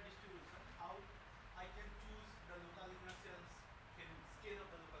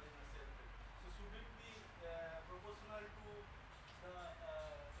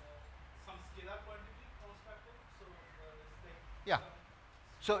 Yeah.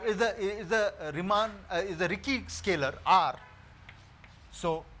 So, is the Riemann is the Ricci scalar r.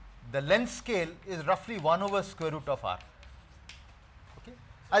 So, the length scale is roughly 1 over square root of r. Okay.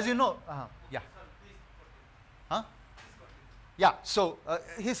 As you know, yeah. Yeah. So,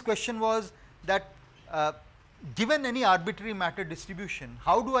 his question was that given any arbitrary matter distribution,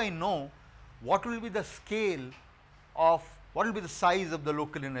 how do I know what will be the scale of what will be the size of the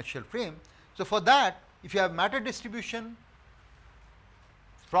local inertial frame? So, for that, if you have matter distribution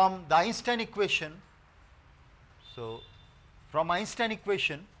from the Einstein equation, so from Einstein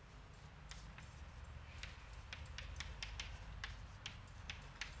equation,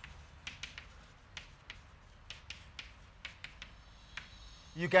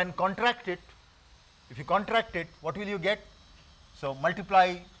 you can contract it. If you contract it, what will you get? So,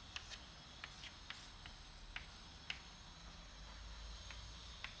 multiply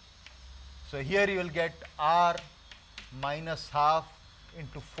so here you will get r minus half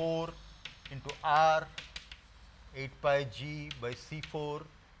into 4 into r 8 pi g by C4,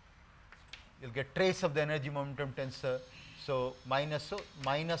 you will get trace of the energy momentum tensor. So, minus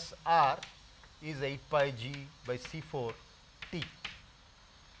r is 8 pi g by C4 t.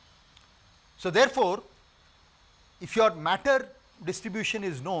 So, therefore, if your matter distribution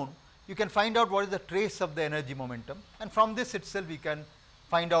is known, you can find out what is the trace of the energy momentum, and from this itself we can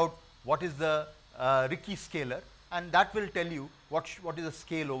find out what is the Ricci scalar, and that will tell you what is the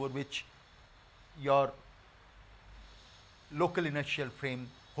scale over which your local inertial frame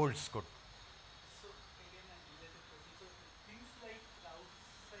holds good. So again, a related question. So things like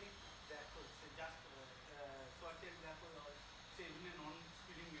outside black holes, say just Schwarzschild black hole, or say even a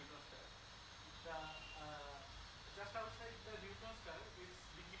non-spinning neutron star, the just outside the neutron star,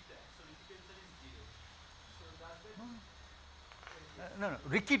 No, no,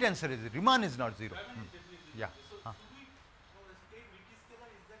 Ricky tensor is Riemann is not 0. Riemann is definitely Yeah. zero. So should we take Ricky scalar?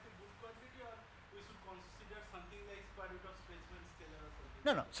 Is that a good quantity, or we should consider something like square root of Spacetime scalar or something?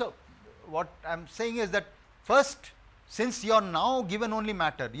 No, no. So, what I am saying is that first, since you are now given only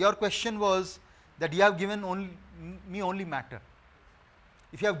matter, your question was that you have given me only matter.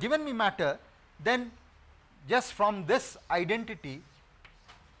 If you have given me matter, then just from this identity,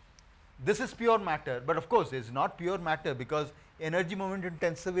 this is pure matter, but of course, it is not pure matter because energy momentum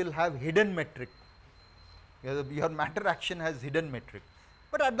tensor will have hidden metric. Your matter action has hidden metric,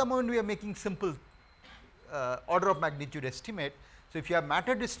 but at the moment we are making simple order of magnitude estimate. So, if you have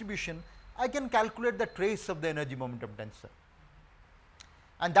matter distribution, I can calculate the trace of the energy momentum tensor,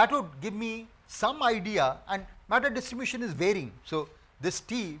 and that would give me some idea, and matter distribution is varying. So, this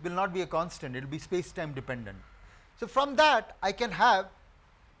T will not be a constant, it will be space time dependent. So, from that I can have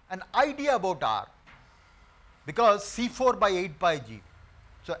an idea about R, because C4 by 8 pi g.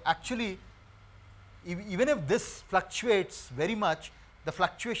 So, actually even if this fluctuates very much, the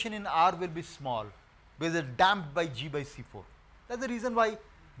fluctuation in R will be small because it is damped by g by C4. That is the reason why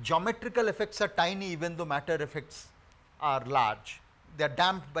geometrical effects are tiny even though matter effects are large. They are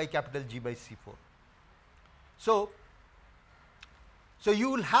damped by capital G by C4. So, you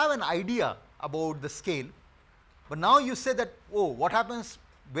will have an idea about the scale, but now you say that, oh, what happens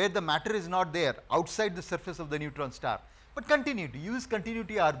where the matter is not there outside the surface of the neutron star, but continue to use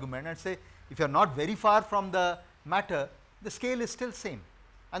continuity argument and say if you are not very far from the matter, the scale is still same,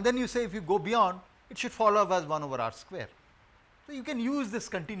 and then you say if you go beyond, it should follow as 1 over r square. So, you can use this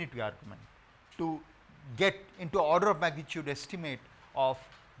continuity argument to get into order of magnitude estimate of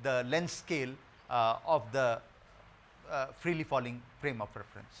the length scale of the freely falling frame of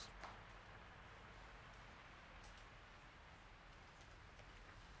reference.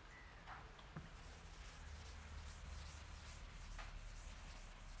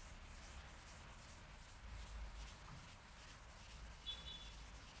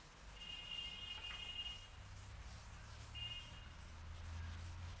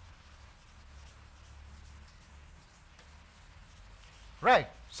 Right.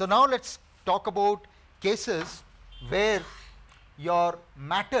 So, now let us talk about cases where your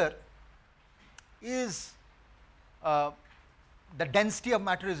matter is the density of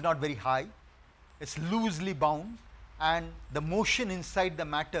matter is not very high, it is loosely bound, and the motion inside the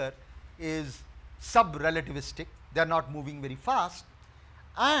matter is sub-relativistic, they are not moving very fast,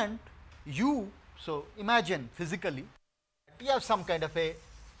 and you, so imagine physically you have some kind of a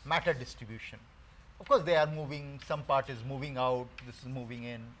matter distribution. Of course, they are moving, some part is moving out, this is moving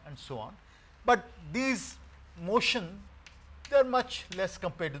in, and so on, but these motion, they are much less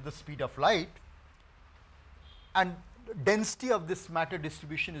compared to the speed of light, and density of this matter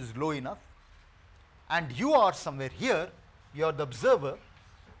distribution is low enough, and you are somewhere here, you are the observer,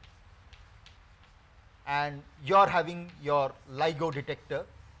 and you are having your LIGO detector,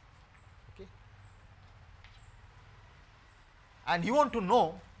 okay, and you want to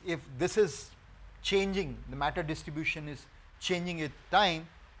know if this is changing, the matter distribution is changing with time,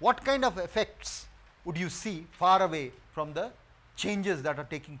 what kind of effects would you see far away from the changes that are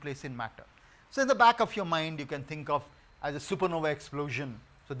taking place in matter. So, in the back of your mind you can think of as a supernova explosion.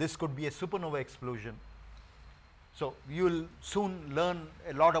 So, this could be a supernova explosion. So, you will soon learn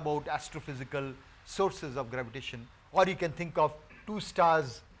a lot about astrophysical sources of gravitation, or you can think of two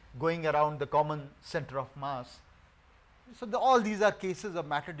stars going around the common center of mass. So, all these are cases of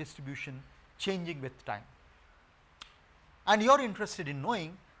matter distribution changing with time, and you are interested in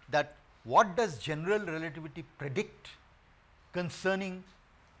knowing that what does general relativity predict concerning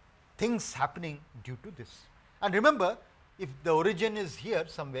things happening due to this. And remember, if the origin is here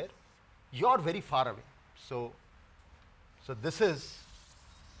somewhere, you are very far away. So, this is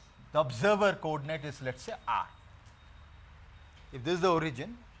the observer coordinate is, let us say, r. If this is the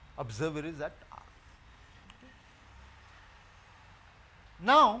origin, observer is at r.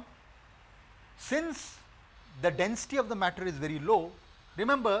 Now, since the density of the matter is very low,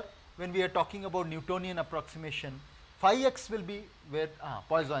 remember when we are talking about Newtonian approximation, phi x will be where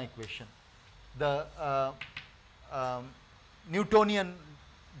Poisson equation, the Newtonian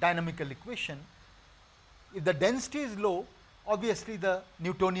dynamical equation. If the density is low, obviously the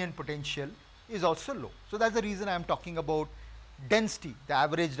Newtonian potential is also low. So, that is the reason I am talking about density, the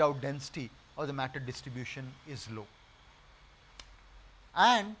averaged out density of the matter distribution is low.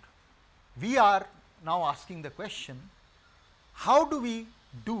 And we are now asking the question, how do we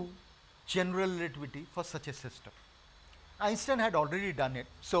do general relativity for such a system? Einstein had already done it.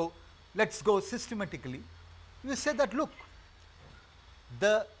 So, let us go systematically. We say that, look,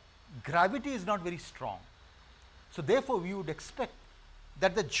 the gravity is not very strong. So therefore, we would expect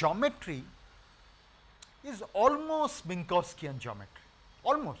that the geometry is almost Minkowskian geometry,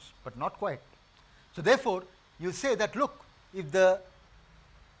 almost, but not quite. So therefore, you say that look, if the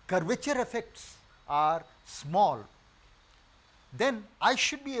curvature effects are small, then I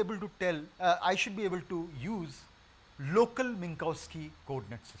should be able to tell, I should be able to use local Minkowski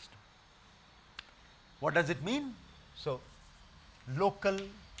coordinate system. What does it mean? So, local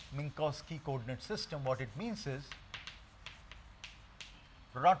Minkowski coordinate system, what it means is,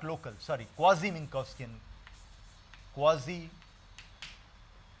 not local, sorry, quasi-Minkowskian,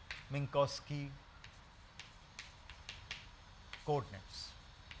 quasi-Minkowski coordinates.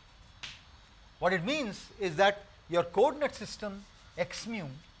 What it means is that your coordinate system x mu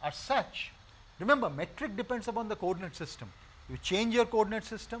are such, remember metric depends upon the coordinate system. You change your coordinate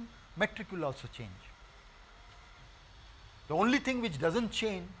system, metric will also change. The only thing which does not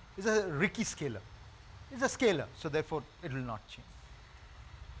change is a Ricci scalar. It is a scalar, so therefore it will not change.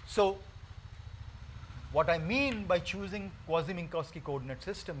 So, what I mean by choosing quasi-Minkowski coordinate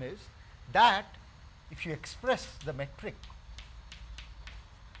system is that if you express the metric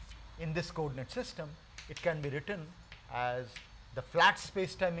in this coordinate system, it can be written as the flat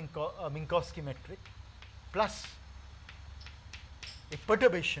spacetime Minkowski metric plus a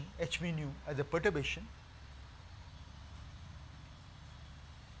perturbation h mu nu as a perturbation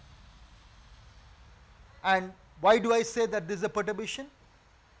and why do I say that this is a perturbation?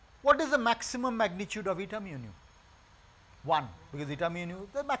 What is the maximum magnitude of eta mu nu? 1, because eta mu nu is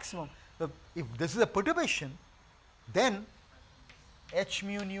the maximum. So, if this is a perturbation, then h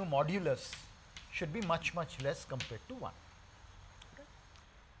mu nu modulus should be much less compared to 1. Okay.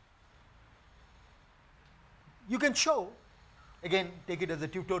 You can show, again take it as a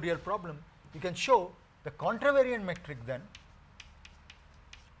tutorial problem, you can show the contravariant metric then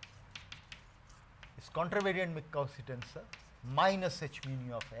is contravariant Minkowski tensor minus h mu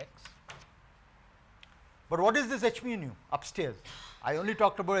nu of x. But what is this h mu nu upstairs? I only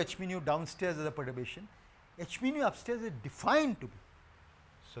talked about h mu nu downstairs as a perturbation. H mu nu upstairs is defined to be.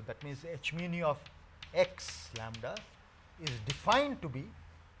 So, that means h mu nu of x lambda is defined to be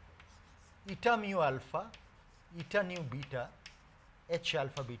eta mu alpha, eta nu beta, h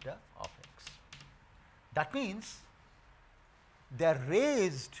alpha beta of x. That means they are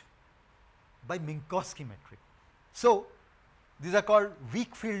raised by Minkowski metric. So, these are called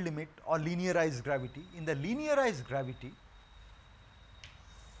weak field limit or linearized gravity. In the linearized gravity,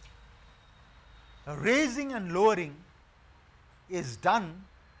 raising and lowering is done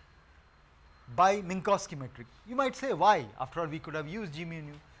by Minkowski metric. You might say why, after all we could have used g mu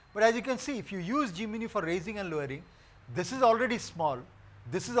nu, but as you can see if you use g mu nu for raising and lowering, this is already small,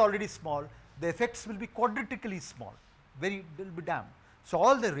 this is already small, the effects will be quadratically small, very will be damn. So,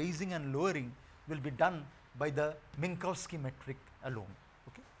 all the raising and lowering will be done by the Minkowski metric alone.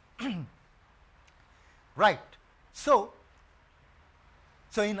 Okay. Right. So,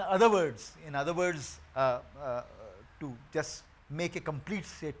 in other words, to just make a complete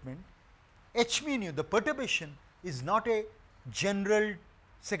statement, h mu nu, the perturbation is not a general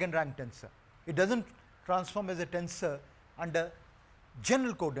second rank tensor. It does not transform as a tensor under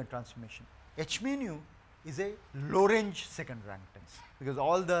general coordinate transformation. H mu nu is a low range second rank tensor, because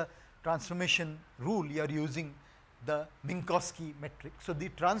all the transformation rule you are using the Minkowski metric. So, the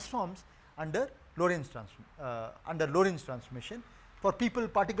transforms under Lorentz transformation. For people,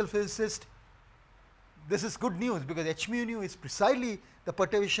 particle physicists, this is good news, because h mu nu is precisely the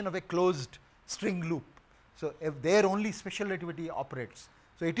perturbation of a closed string loop. So, if there only special relativity operates.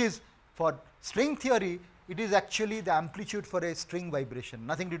 So, it is for string theory, it is actually the amplitude for a string vibration,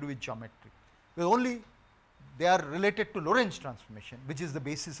 nothing to do with geometry, because only they are related to Lorentz transformation, which is the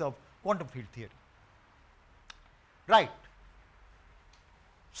basis of quantum field theory. Right.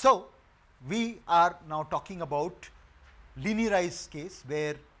 So, we are now talking about linearized case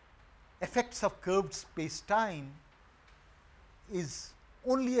where effects of curved space time is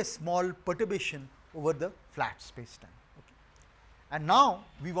only a small perturbation over the flat space time. Okay. And now,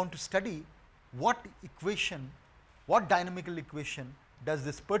 we want to study what equation, what dynamical equation does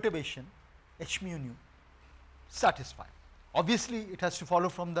this perturbation h mu nu satisfy. Obviously, it has to follow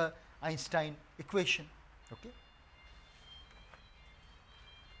from the Einstein equation. Okay.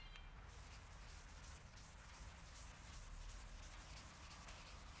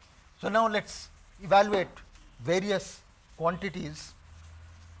 So, now let us evaluate various quantities,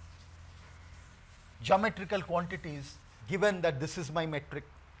 geometrical quantities, given that this is my metric.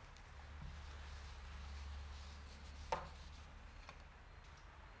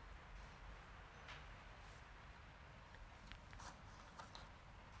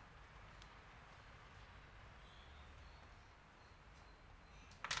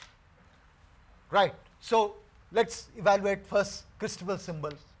 Right. So, let us evaluate first crystal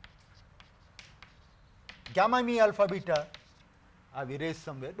symbol. Gamma mu alpha beta, I have erased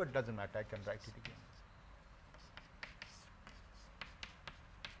somewhere, but does not matter, I can write it again.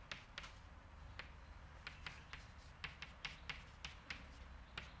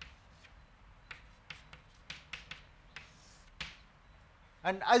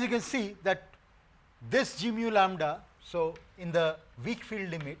 And as you can see that this g mu lambda, so in the weak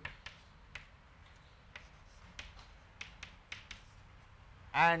field limit,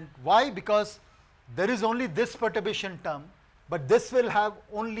 and why? Because there is only this perturbation term, but this will have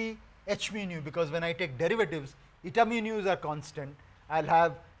only h mu nu, because when I take derivatives, eta mu nu's are constant, I will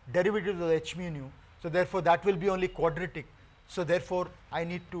have derivatives of h mu nu. So, therefore, that will be only quadratic. So, therefore, I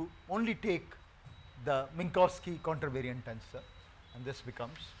need to only take the Minkowski contravariant tensor, and this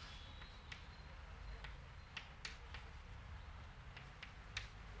becomes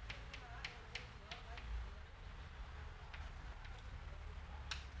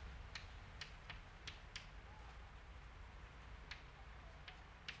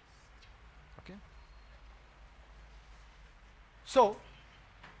okay. So,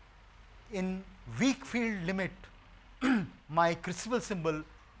 in weak field limit my crucible symbol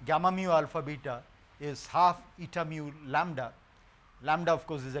gamma mu alpha beta is half eta mu lambda. Lambda of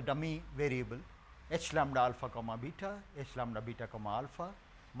course is a dummy variable, h lambda alpha comma beta, h lambda beta comma alpha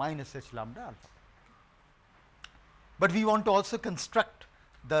minus h lambda alpha. But we want to also construct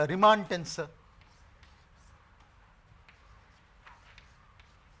the Riemann tensor,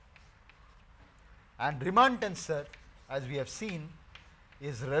 and Riemann tensor, as we have seen,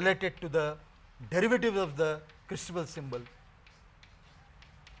 is related to the derivative of the crystal symbol.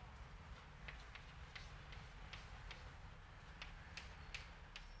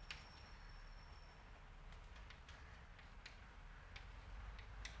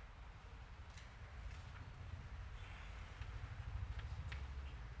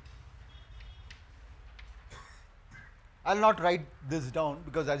 I will not write this down,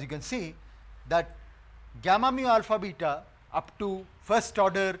 because as you can see that gamma mu alpha beta up to first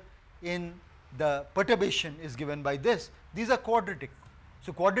order in the perturbation is given by this. These are quadratic.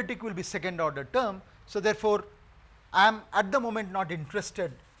 So, quadratic will be second order term. So, therefore, I am at the moment not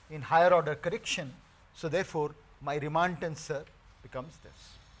interested in higher order correction. So, therefore, my Riemann tensor becomes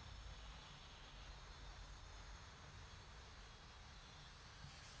this.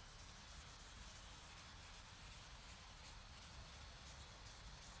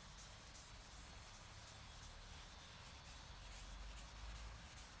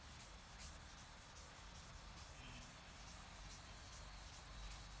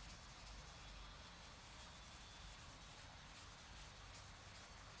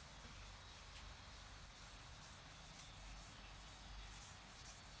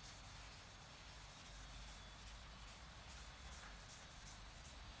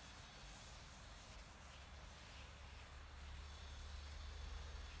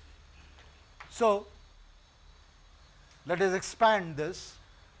 So, let us expand this.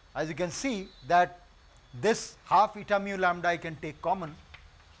 As you can see that this half eta mu lambda I can take common,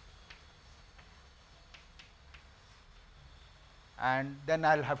 and then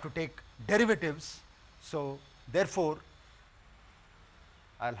I will have to take derivatives. So, therefore,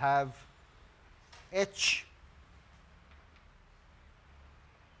 I will have h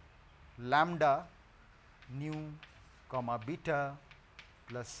lambda nu comma beta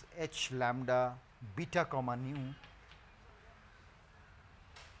plus h lambda beta comma nu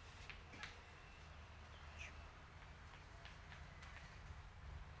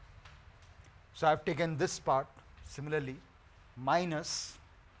So, I have taken this part similarly minus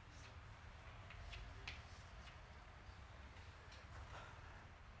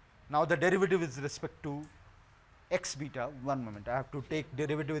now the derivative with respect to x beta. One moment, I have to take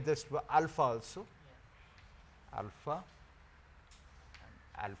derivative with respect to alpha also, alpha and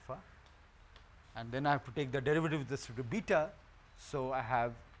alpha, and then I have to take the derivative with respect to beta. So, I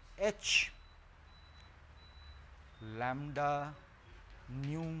have h lambda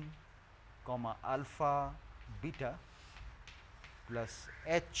nu comma alpha beta plus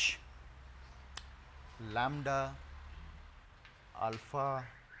h lambda alpha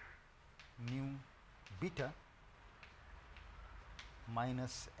nu beta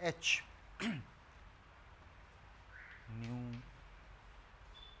minus h nu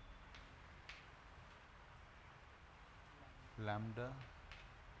lambda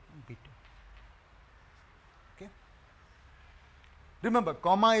beta. Okay. Remember,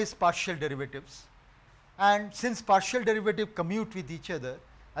 comma is partial derivatives, and since partial derivative commute with each other,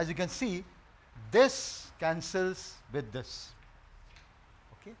 as you can see, this cancels with this.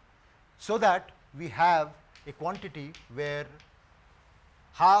 Okay. So that we have a quantity where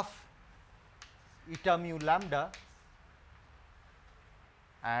half eta mu lambda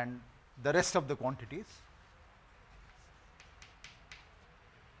and the rest of the quantities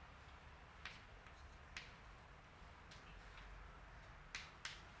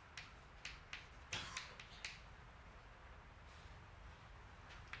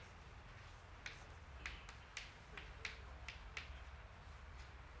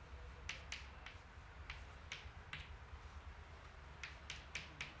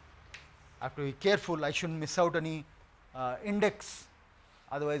I have to be careful, I shouldn't miss out any index,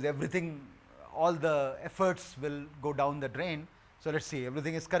 otherwise everything, all the efforts will go down the drain. So, let us see,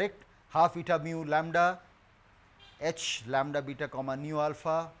 everything is correct, half eta mu lambda h lambda beta comma nu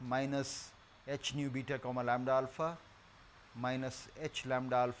alpha minus h nu beta comma lambda alpha minus h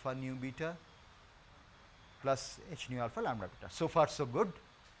lambda alpha nu beta plus h nu alpha lambda beta. So far so good.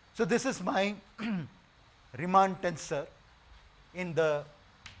 So, this is my Riemann tensor in the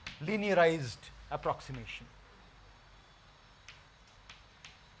linearized approximation.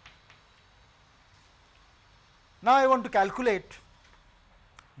 Now, I want to calculate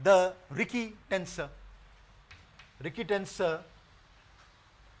the Ricci tensor. Ricci tensor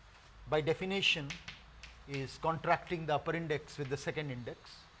by definition is contracting the upper index with the second index.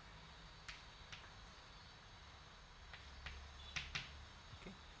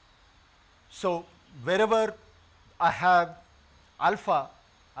 Okay. So, wherever I have alpha,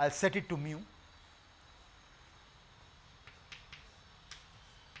 I will set it to mu.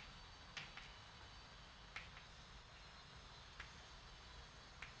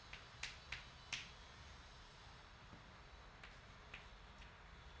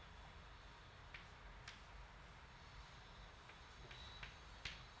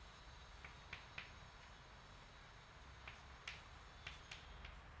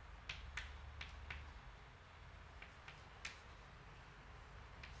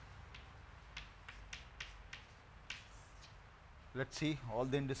 Let us see, all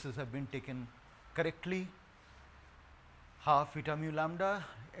the indices have been taken correctly, half eta mu lambda,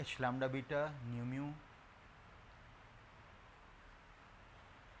 h lambda beta, nu mu,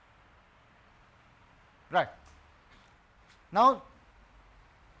 right. Now,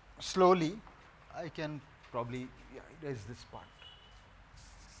 slowly I can probably erase this part.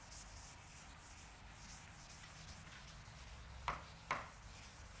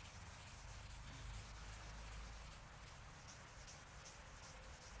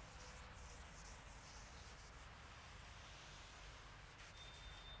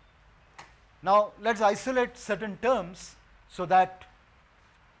 Now, let us isolate certain terms so that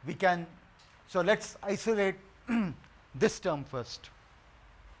we can, so let us isolate this term first.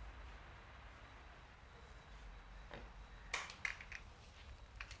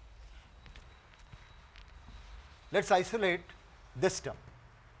 Let us isolate this term.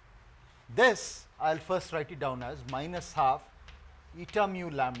 This I will first write it down as minus half eta mu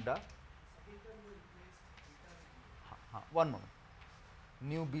lambda, one moment,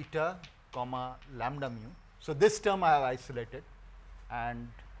 nu beta comma lambda mu. So, this term I have isolated, and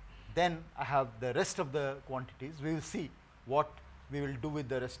then I have the rest of the quantities. We will see what we will do with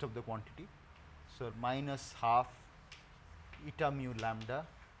the rest of the quantity. So, minus half eta mu lambda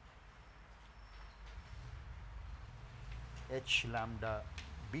h lambda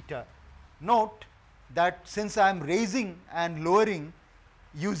beta. Note that since I am raising and lowering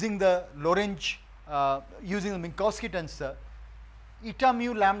using the Lorentz, using the Minkowski tensor, eta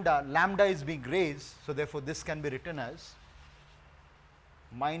mu lambda, lambda is being raised. So, therefore, this can be written as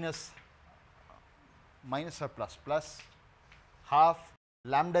minus or plus half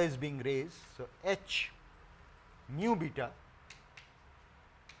lambda is being raised. So, h mu beta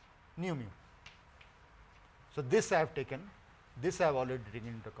nu mu. So, this I have taken, this I have already taken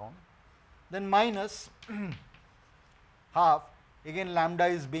into account. Then minus half, again lambda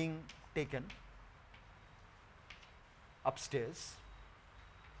is being taken upstairs,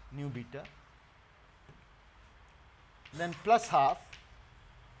 nu beta, then plus half,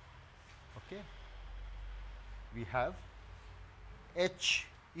 okay, we have h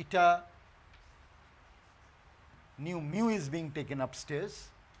eta nu mu is being taken upstairs.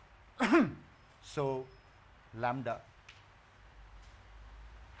 So, lambda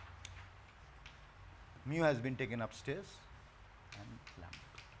mu has been taken upstairs and lambda.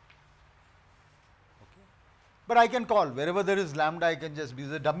 Okay. But I can call wherever there is lambda, I can just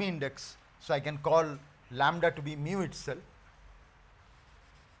use a dummy index. So, I can call lambda to be mu itself.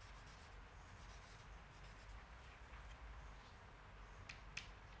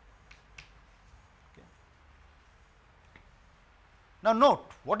 Okay. Now, note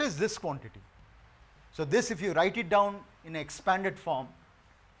what is this quantity? So this, if you write it down in expanded form,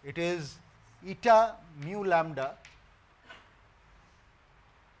 it is eta mu lambda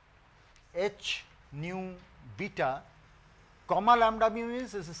h nu beta, comma lambda mu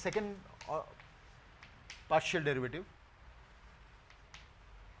is the second partial derivative.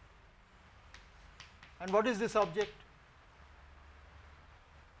 And what is this object?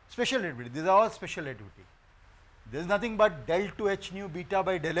 Special relativity. These are all special relativity. There is nothing but del 2 h nu beta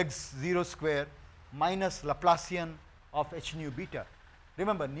by del x 0 square minus Laplacian of h nu beta.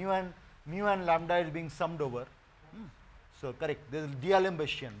 Remember, mu and lambda is being summed over. So correct, there is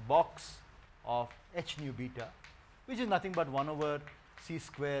D'Alembert box of h nu beta, which is nothing but 1 over c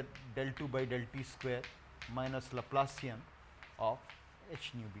square del 2 by del t square minus Laplacian of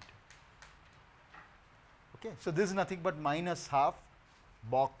h nu beta. Okay, so this is nothing but minus half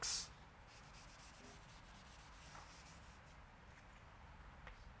box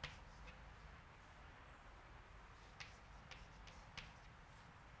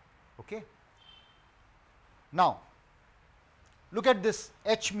okay. Now look at this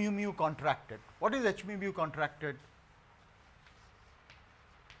h mu mu contracted. What is h mu mu contracted?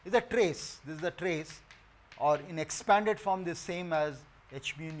 Is a trace. This is the trace, or in expanded form this same as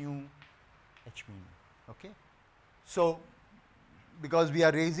h mu nu h mu nu. Okay. So because we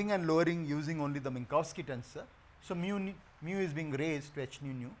are raising and lowering using only the Minkowski tensor, so mu is being raised to h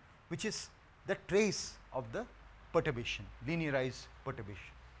nu nu, which is the trace of the perturbation, linearized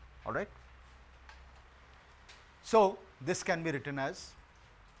perturbation. All right. So this can be written as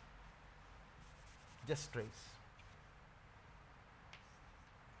just trace.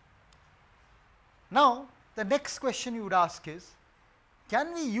 Now the next question you would ask is,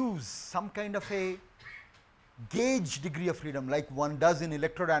 can we use some kind of a gauge degree of freedom like one does in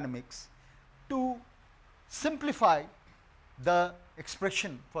electrodynamics to simplify the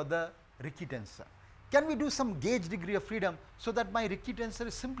expression for the Ricci tensor? Can we do some gauge degree of freedom so that my Ricci tensor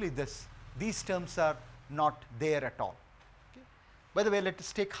is simply this, these terms are not there at all? Okay. By the way, let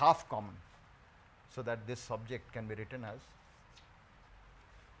us take half common so that this object can be written as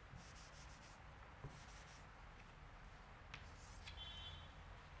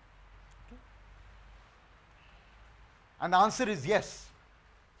and the answer is yes.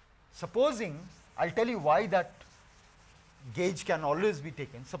 Supposing, I will tell you why that gauge can always be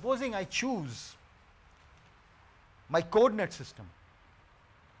taken. Supposing I choose my coordinate system.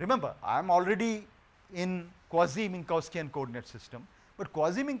 Remember, I am already in quasi-Minkowskian coordinate system, but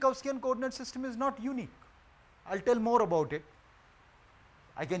quasi-Minkowskian coordinate system is not unique. I will tell more about it.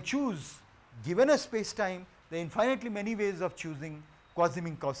 I can choose, given a space-time, there are infinitely many ways of choosing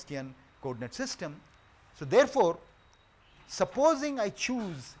quasi-Minkowskian coordinate system. So therefore, supposing I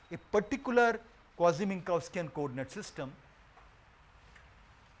choose a particular quasi-Minkowskian coordinate system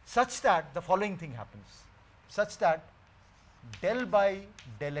such that the following thing happens, such that del by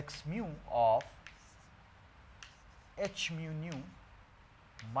del x mu of h mu nu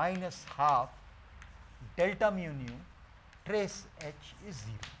minus half delta mu nu trace h is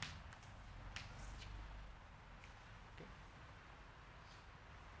 0. Okay.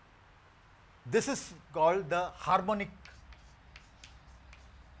 This is called the harmonic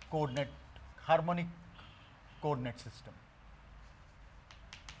coordinate system.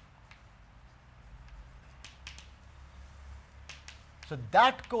 So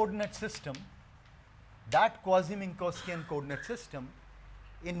that coordinate system, that quasi-Minkowskian coordinate system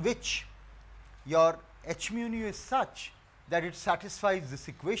in which your h mu nu is such that it satisfies this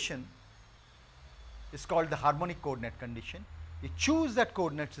equation is called the harmonic coordinate condition. You choose that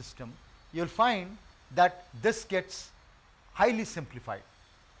coordinate system, you will find that this gets highly simplified.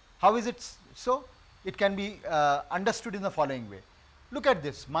 How is it so? It can be understood in the following way. Look at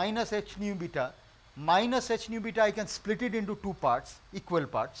this, minus h nu beta. Minus h nu beta, I can split it into two parts, equal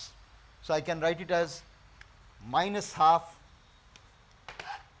parts. So I can write it as minus half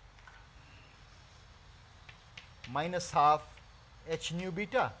h nu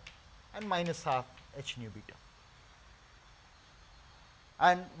beta and minus half h nu beta.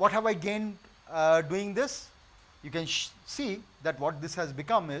 And what have I gained doing this? You can see that what this has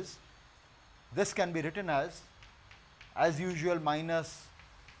become is, this can be written as usual, minus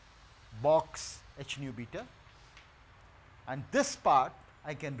box h nu beta, and this part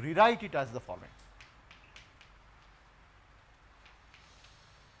I can rewrite it as the following.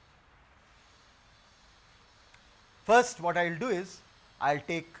 First, what I will do is, I will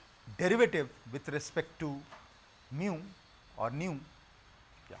take derivative with respect to mu or nu,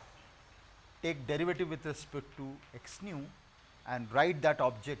 take derivative with respect to x nu and write that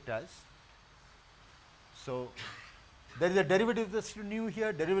object as, so there is a derivative with respect to nu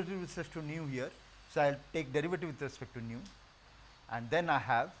here, derivative with respect to nu here. So, I will take derivative with respect to nu, and then I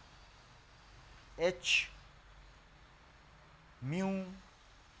have h mu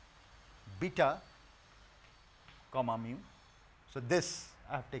beta comma mu. So, this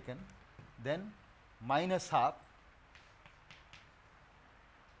I have taken, then minus half,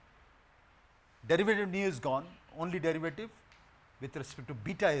 derivative nu is gone, only derivative with respect to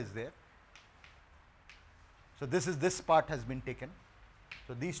beta is there. So, this part has been taken.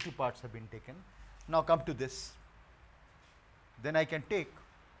 So, these two parts have been taken. Now, come to this, then I can take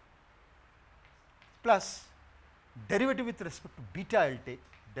plus derivative with respect to beta I will take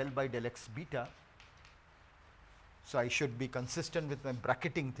del by del x beta. So, I should be consistent with my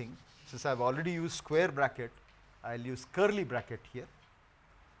bracketing thing. Since I have already used square bracket, I will use curly bracket here.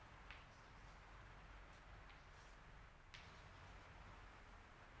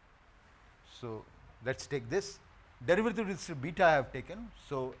 So, let us take this derivative with respect to beta I have taken.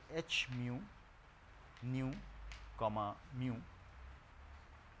 So, h mu nu comma mu,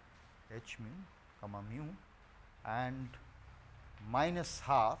 h mu comma mu, and minus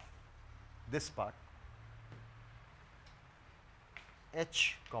half this part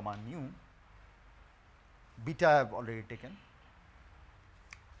h comma nu, beta I have already taken.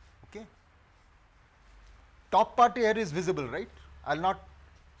 Okay. Top part here is visible, right? I will not,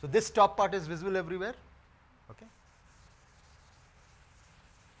 so this top part is visible everywhere. Okay.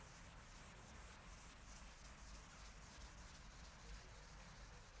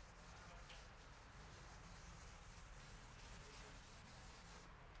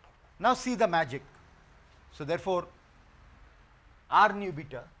 Now, see the magic. So, therefore, r nu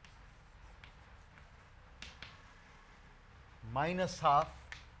beta minus half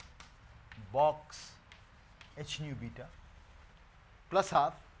box h nu beta plus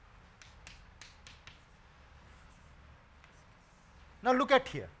half. Now, look at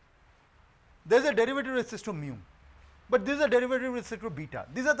here, there is a derivative with respect to mu, but this is a derivative with respect to beta.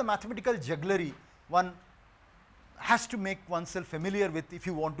 These are the mathematical jugglery one has to make oneself familiar with if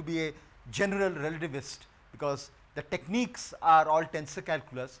you want to be a general relativist, because the techniques are all tensor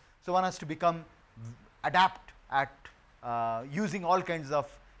calculus. So, one has to become adept at using all kinds of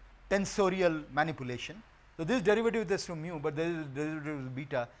tensorial manipulation. So, this derivative with respect to mu, but there is derivative with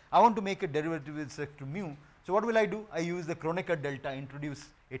beta. I want to make a derivative with respect to mu. So, what will I do? I use the Kronecker delta, introduce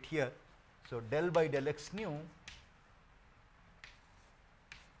it here. So, del by del x nu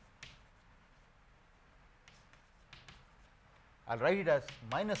I will write it as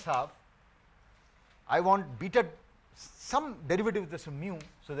minus half. I want beta, some derivative with respect to mu.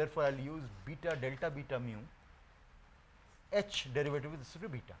 So, therefore, I will use beta delta beta mu h derivative with respect to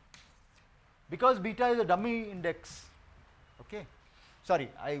beta, because beta is a dummy index. Okay. Sorry,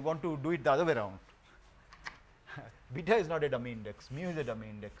 I want to do it the other way around. Beta is not a dummy index, mu is a dummy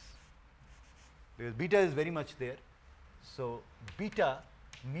index, because beta is very much there. So, beta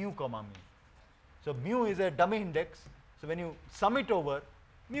mu comma mu. So, mu is a dummy index. So, when you sum it over,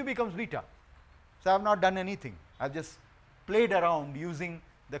 mu becomes beta. So, I have not done anything, I have just played around using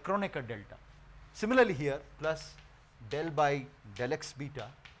the Kronecker delta. Similarly, here plus del by del x beta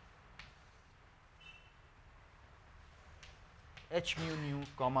h mu nu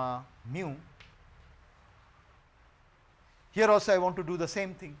comma mu. Here also I want to do the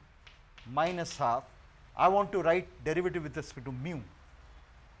same thing, minus half. I want to write derivative with respect to mu,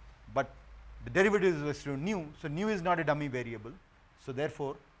 but the derivative is with respect to nu. So, nu is not a dummy variable. So,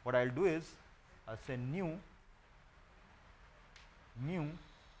 therefore, what I will do is I will say nu mu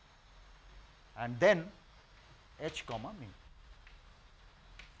and then h comma mu,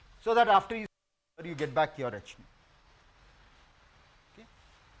 so that after you get back your h nu. Okay.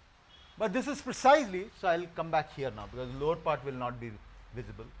 But this is precisely, so I will come back here now, because the lower part will not be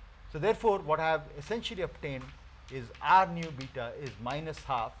visible. So, therefore, what I have essentially obtained is r nu beta is minus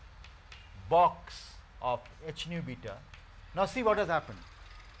half box of h nu beta. Now, see what has happened.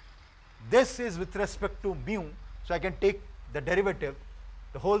 This is with respect to mu. So, I can take the derivative,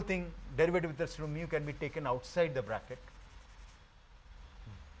 the whole thing derivative with respect to mu can be taken outside the bracket.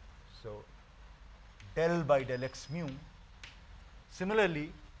 So, del by del x mu.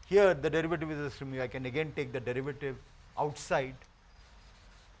 Similarly, here the derivative with respect to mu, I can again take the derivative outside,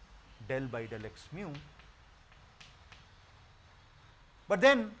 del by del x mu. But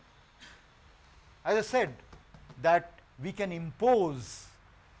then, as I said, that we can impose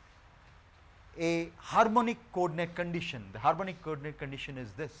a harmonic coordinate condition. The harmonic coordinate condition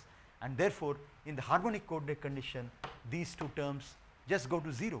is this, and therefore, in the harmonic coordinate condition, these two terms just go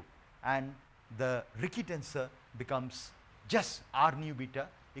to 0, and the Ricci tensor becomes just r nu beta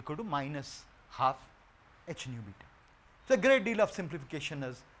equal to minus half h nu beta. So, a great deal of simplification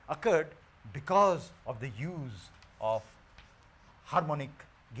has occurred, because of the use of harmonic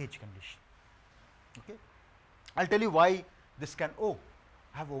gauge condition. Okay. I will tell you why this can, oh,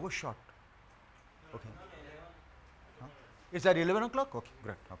 I have overshot. Okay. Huh? Is that 11 o'clock? Okay,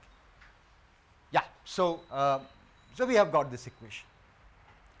 great. Okay. Yeah, so, so we have got this equation.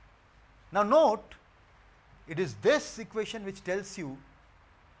 Now note, it is this equation which tells you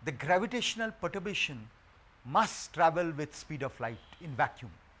the gravitational perturbation must travel with speed of light in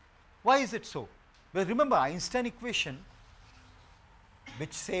vacuum. Why is it so? Well, remember Einstein equation,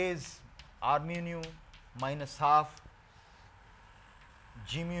 which says r mu nu minus half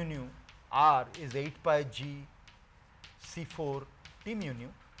g mu nu r is 8 pi g c4 t mu nu.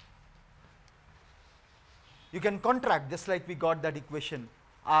 You can contract, just like we got that equation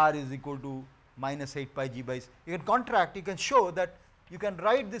r is equal to minus 8 pi g by, you can contract, you can show that you can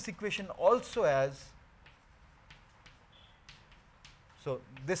write this equation also as, so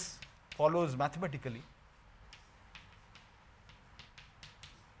this follows mathematically,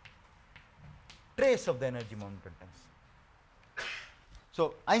 trace of the energy momentum times.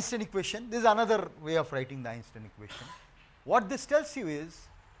 So Einstein equation, this is another way of writing the Einstein equation. What this tells you is,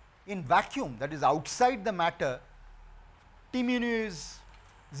 in vacuum, that is outside the matter, T mu nu is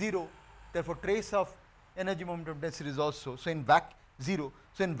 0, therefore trace of energy momentum density is also, so in 0.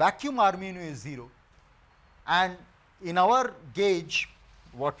 So in vacuum r mu nu is 0, and in our gauge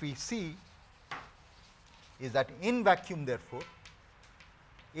what we see is that in vacuum, therefore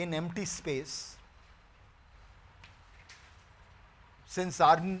in empty space, since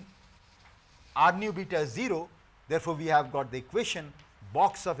r nu beta is 0, therefore we have got the equation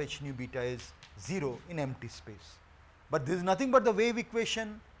box of h nu beta is 0 in empty space. But this is nothing but the wave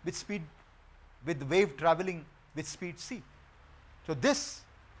equation with speed, with wave travelling with speed c. So this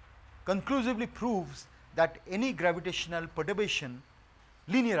conclusively proves that any gravitational perturbation,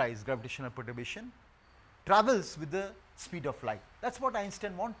 linearized gravitational perturbation, travels with the speed of light. That is what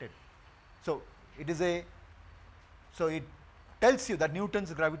Einstein wanted. So it is a, so it tells you that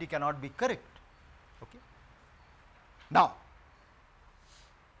Newton's gravity cannot be correct. Okay. Now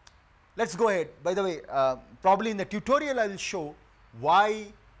let us go ahead. By the way, probably in the tutorial I will show why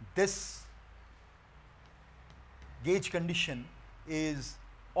this gauge condition is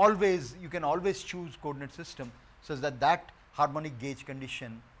always, you can always choose coordinate system such that that harmonic gauge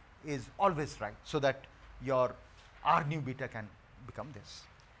condition is always right, so that your r nu beta can become this.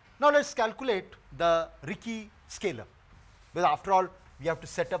 Now let us calculate the Ricci scalar, because after all we have to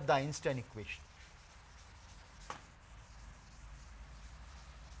set up the Einstein equation.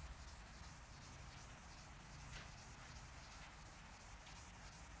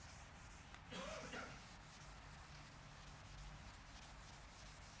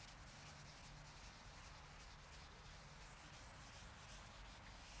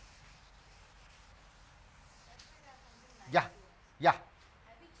 Yeah, yeah. Have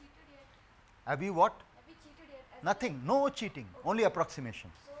we cheated yet? Have you what? Have we cheated yet? As Nothing, no cheating, only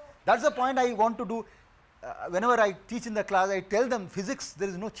approximation. So That is the point I want to do. Whenever I teach in the class, I tell them physics, there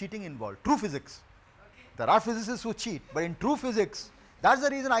is no cheating involved, true physics. There are physicists who cheat, but in true physics, that is the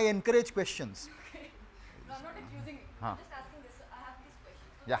reason I encourage questions. no, I'm not accusing you. Huh. I'm just asking this. I have this question.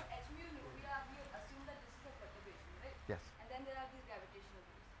 So Yeah. H mu nu, we assume that this is a perturbation, right? Yes. And then there are these gravitational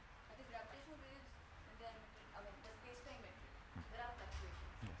waves. But these gravitational waves, when they are emitted, I mean, the space-time metric, there are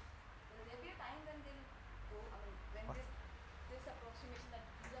fluctuations. Yes. Will there be a time when they'll go, I mean, when What? this approximation that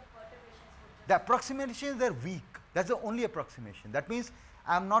these are perturbations would just The approximations are weak, that is the only approximation. That means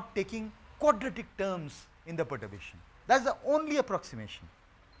I am not taking quadratic terms in the perturbation, that is the only approximation,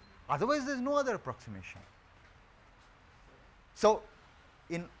 otherwise there is no other approximation. So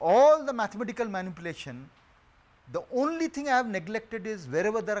in all the mathematical manipulation, the only thing I have neglected is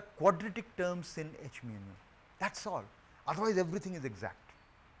wherever there are quadratic terms in h mu nu, that is all, otherwise everything is exact.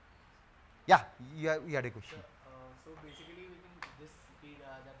 Yeah, you had a question. So basically, we can this speed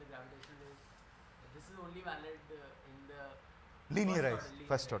that the gravitational waves. This is only valid in the Linearized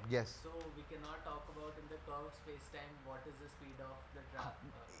first order, yes. So we cannot talk about in the curved space-time what is the speed of the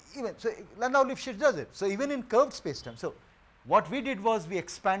Even so, now Lifshitz does it. So even in curved spacetime, so what we did was we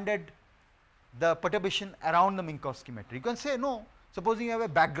expanded the perturbation around the Minkowski metric. You can say no, supposing you have a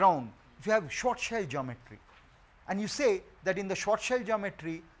background, if you have short shell geometry, and you say that in the short shell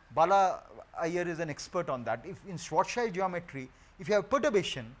geometry, Bala Iyer is an expert on that. If in short shell geometry, if you have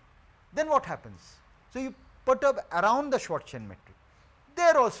perturbation, then what happens? So you perturb around the short shell metric.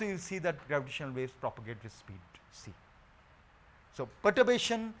 There also you will see that gravitational waves propagate with speed c. So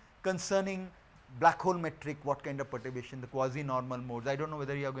perturbation concerning black hole metric, what kind of perturbation, the quasi-normal modes, I do not know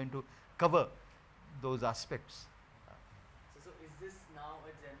whether you are going to cover those aspects. So is this now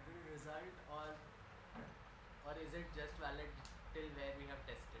a general result, or is it just valid till where we have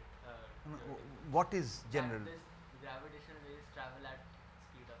tested? What is general? That this gravitational waves travel at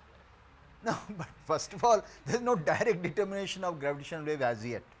speed of light. No, but first of all, there is no direct determination of gravitational wave as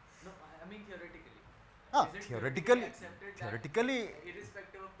yet. No, I mean theoretically. Ah, Is it theoretically, accepted theoretically, that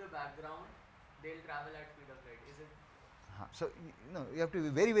irrespective of the background, they'll travel at speed of light? Is it? so you have to be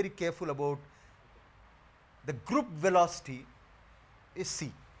very, very careful about the group velocity is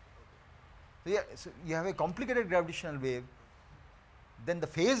c. So, yeah, so you have a complicated gravitational wave, then the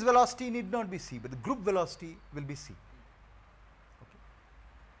phase velocity need not be c, but the group velocity will be c. Okay.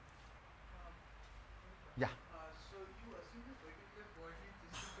 Yeah. So you assume a particular coordinate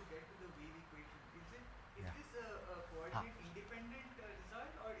system to get to the wave equation. Is Yeah. this a coordinate independent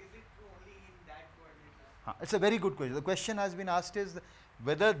result, or is it true only in that coordinate system? It's a very good question. The question has been asked is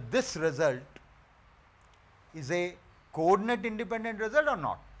whether this result is a coordinate independent result or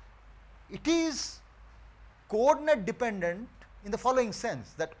not. It is coordinate dependent in the following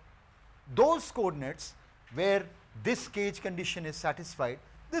sense, that those coordinates where this gauge condition is satisfied,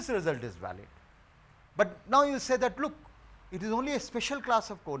 this result is valid. But now you say that, look, it is only a special class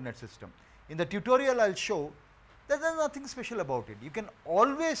of coordinate system. In the tutorial I will show that there is nothing special about it. You can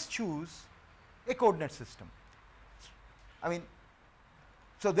always choose a coordinate system. I mean,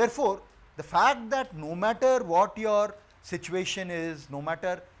 so therefore, the fact that no matter what your situation is, no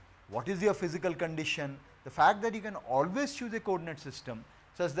matter what is your physical condition, the fact that you can always choose a coordinate system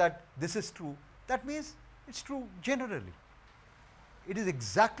such that this is true, that means it is true generally. It is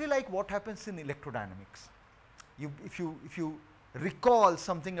exactly like what happens in electrodynamics. If you recall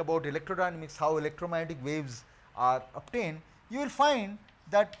something about electrodynamics, how electromagnetic waves are obtained, you will find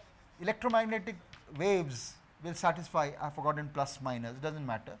that electromagnetic waves will satisfy, I have forgotten plus minus, does not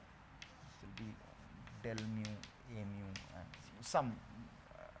matter, this will be del mu, a mu and some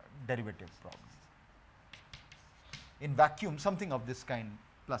derivative problem. In vacuum, something of this kind,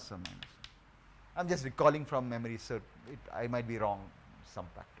 plus or minus. I am just recalling from memory, so I might be wrong some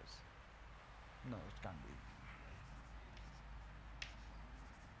factors. No, it can't be.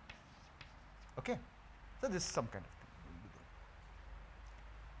 Okay. So, this is some kind of thing.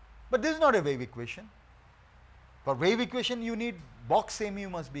 But this is not a wave equation. For wave equation, you need box a mu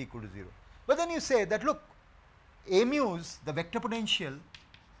must be equal to 0. But then you say that, look, a mu's, the vector potential,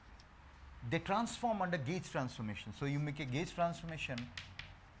 they transform under gauge transformation. So, you make a gauge transformation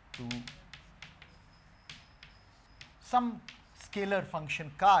to some scalar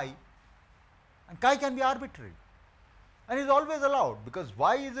function chi, and chi can be arbitrary and is always allowed. Because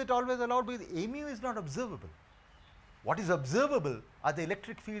why is it always allowed? Because a mu is not observable. What is observable are the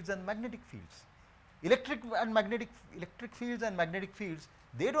electric fields and magnetic fields. Electric fields and magnetic fields,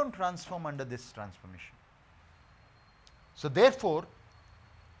 they do not transform under this transformation. So, therefore,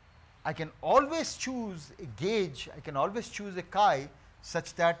 I can always choose a gauge, I can always choose a chi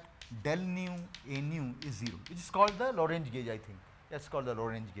such that del nu a nu is 0. It is called the Lorentz gauge, I think. That is called the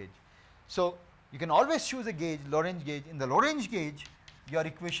Lorentz gauge. So, you can always choose a gauge, Lorentz gauge. In the Lorentz gauge, your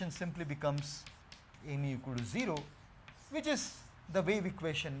equation simply becomes a mu equal to 0, which is the wave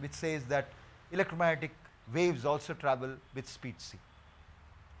equation which says that electromagnetic waves also travel with speed c.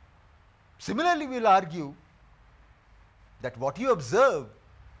 Similarly, we will argue that what you observe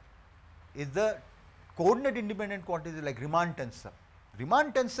is the coordinate independent quantity like Riemann tensor.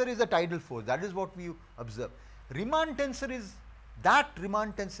 Riemann tensor is a tidal force, that is what we observe. Riemann tensor is that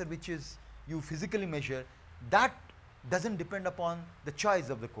Riemann tensor which is you physically measure, that does not depend upon the choice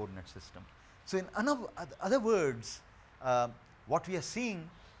of the coordinate system. So, in other words, what we are seeing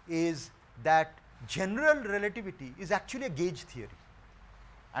is that general relativity is actually a gauge theory.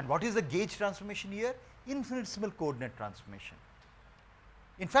 And what is the gauge transformation here? Infinitesimal coordinate transformation.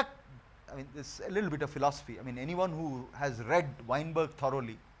 In fact, I mean, this is a little bit of philosophy. I mean, anyone who has read Weinberg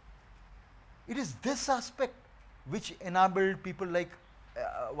thoroughly, it is this aspect which enabled people like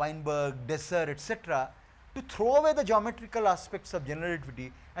Weinberg, Desser, etc., to throw away the geometrical aspects of general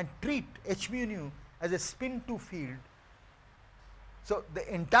relativity and treat h mu nu as a spin 2 field. So,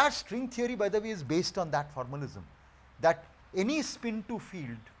 the entire string theory, by the way, is based on that formalism, that any spin 2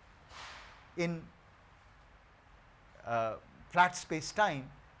 field in flat space time,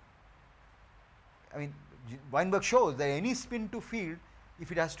 I mean, Weinberg shows that any spin 2 field,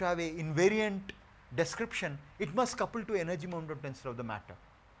 if it has to have a invariant description, it must couple to energy momentum tensor of the matter.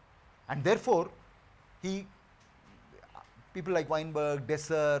 And therefore, people like Weinberg,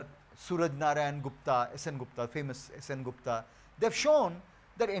 Desser, Suraj Narayan Gupta, SN Gupta, famous SN Gupta, they have shown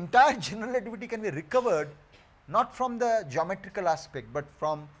that entire general relativity can be recovered not from the geometrical aspect, but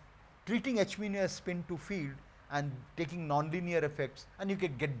from treating h mu nu as spin 2 field and taking nonlinear effects, and you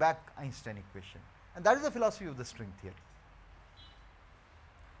can get back Einstein equation. And that is the philosophy of the string theory.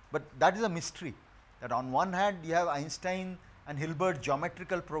 But that is a mystery, that on one hand you have Einstein and Hilbert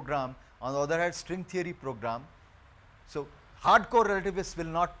geometrical program, on the other hand string theory program. So hardcore relativists will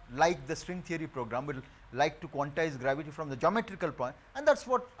not like the string theory program, will like to quantize gravity from the geometrical point, and that is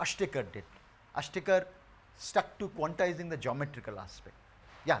what Ashtekar did. Ashtekar stuck to quantizing the geometrical aspect.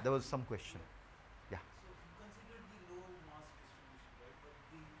 Yeah, there was some question. Yeah. So you consider the low mass distribution, right? But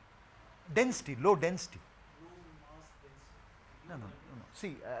the Density, low density. low mass density. No.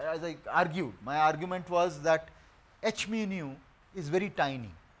 See, as I argued, my argument was that h mu nu is very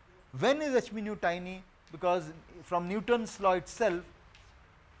tiny. When is h mu nu tiny? Because from Newton's law itself,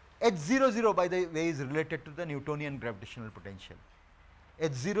 h00 by the way is related to the Newtonian gravitational potential.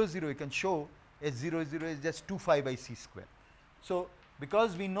 h00 you can show h00 is just 2 phi by c square. So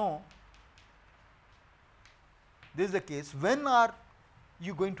because we know this is the case, when are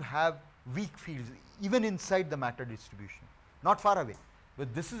you going to have weak fields even inside the matter distribution? Not far away,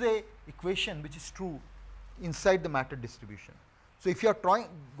 but this is a equation which is true inside the matter distribution. So if you are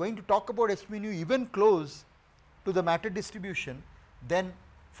going to talk about h mu nu even close to the matter distribution, then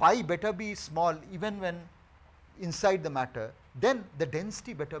phi better be small even when inside the matter, then the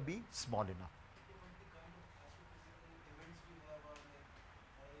density better be small enough. But the kind of astrophysical events we have are like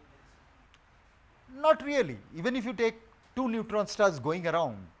high density. Not really. Even if you take two neutron stars going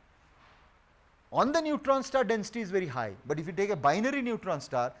around, on the neutron star density is very high, but if you take a binary neutron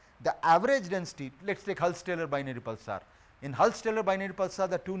star, the average density, let us take Hull-Stellar binary pulsar. In Hull-Stellar binary pulsar,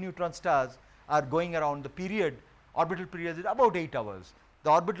 the two neutron stars are going around, the period, orbital period is about 8 hours.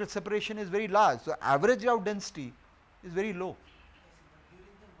 The orbital separation is very large, so average out density is very low.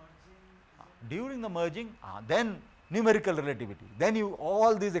 During the merging, then numerical relativity, then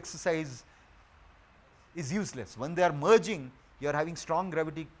all this exercise is useless. When they are merging, you are having strong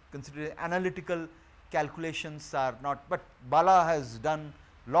gravity, consider analytical calculations are not, but Bala has done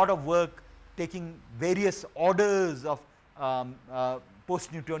lot of work taking various orders of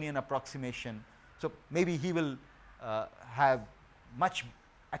post-Newtonian approximation. So maybe he will have much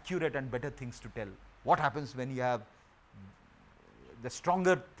accurate and better things to tell. What happens when you have the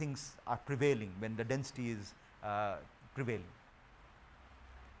stronger things are prevailing, when the density is prevailing.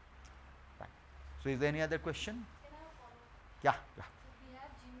 Right. So is there any other question? Can I follow? Yeah. So we have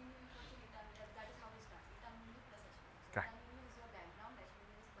G mu nu equal to eta mu, that is how we start. Eta mu nu plus h mu nu. So Correct. eta mu nu is your background, h mu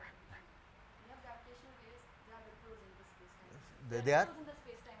nu is propagating. We have gravitational waves, they are ripples in the space-time. They are? Ripples in the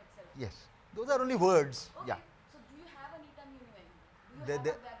space-time itself. Yes. Those are only words. Okay. Yeah. So do you have an eta mu nu anymore? Do you They- have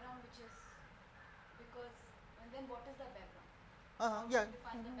they- a background which is, because, and then what is the background? Yeah.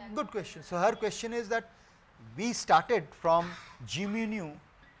 Define the background. Good question. So her question is that we started from G mu nu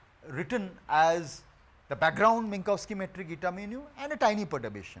written as the background Minkowski metric eta mu nu and a tiny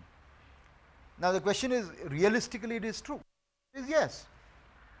perturbation. Now the question is, realistically it is true. It is yes.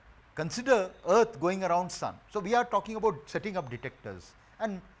 Consider Earth going around Sun. So we are talking about setting up detectors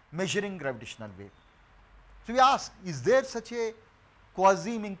and measuring gravitational wave. So we ask, is there such a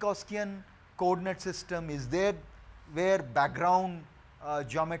quasi Minkowskian coordinate system? Is there where background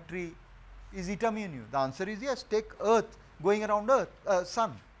geometry is eta mu nu? The answer is yes. Take Earth going around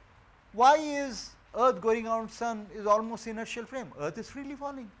Sun. Why is Earth going around Sun is almost inertial frame? Earth is freely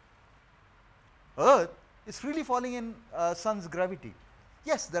falling. Earth is freely falling in Sun's gravity.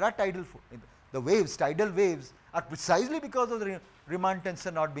 Yes, there are the waves, tidal waves are precisely because of the Riemann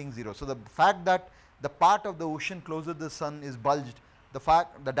tensor not being 0. So the fact that the part of the ocean closer to the Sun is bulged, the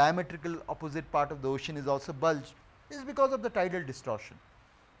fact the diametrical opposite part of the ocean is also bulged is because of the tidal distortion.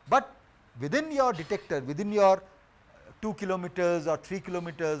 But within your detector, within your 2 kilometers or 3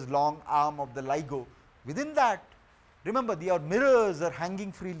 kilometers long arm of the LIGO, within that, remember your mirrors are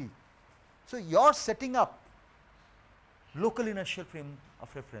hanging freely. So you are setting up local inertial frame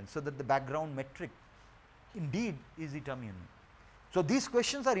of reference, so that the background metric indeed is eta mu nu. So these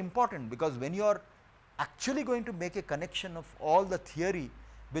questions are important, because when you are actually going to make a connection of all the theory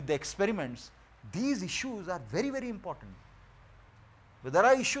with the experiments, these issues are very, very important. But there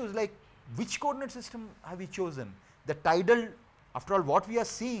are issues like, which coordinate system have we chosen? The tidal, after all what we are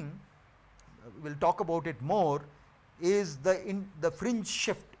seeing, we will talk about it more, is the fringe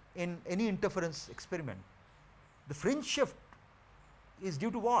shift in any interference experiment. The fringe shift is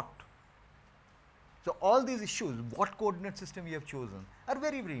due to what? So all these issues, what coordinate system we have chosen, are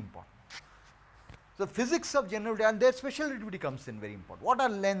very, very important. So physics of general relativity, and their special relativity comes in very important. What are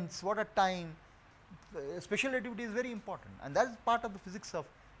lengths, what are time? Special relativity is very important, and that is part of the physics of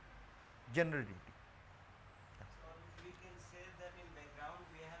general relativity. So we can say that in background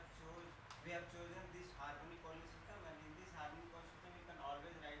we have chosen this harmonic only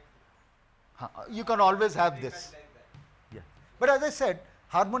You can always have They this. can't like that. Yeah. But as I said,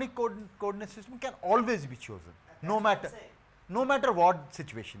 harmonic coordinate system can always be chosen, That's no what I'm matter, saying. no matter what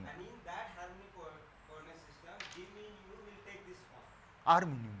situation. And in that harmonic coordinate system, G mu nu will take this form. R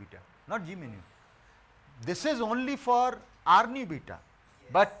mu nu beta, not G mu nu. This is only for R nu beta,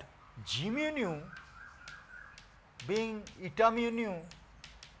 Yes. but G mu nu being eta mu nu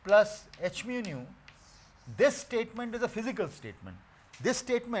plus H mu nu, this statement is a physical statement. This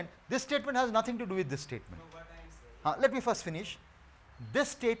statement has nothing to do with this statement. So what I am saying, Let me first finish. This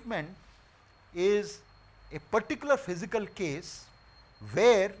statement is a particular physical case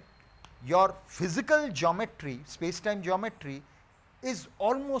where your physical geometry, space-time geometry, is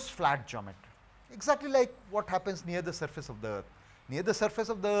almost flat geometry, exactly like what happens near the surface of the earth. Near the surface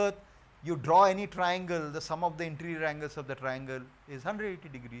of the earth, you draw any triangle, the sum of the interior angles of the triangle is 180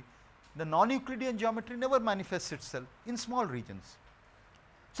 degree. The non-Euclidean geometry never manifests itself in small regions.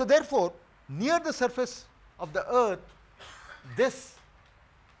 So therefore, near the surface of the earth, this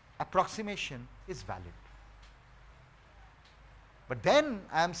approximation is valid. But then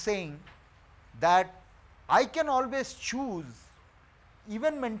I am saying that I can always choose,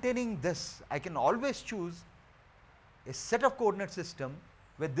 even maintaining this, I can always choose a set of coordinate system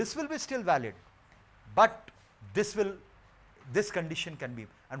where this will be still valid, but this condition can be,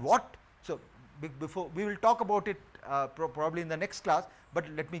 and what, so before we will talk about it probably in the next class, but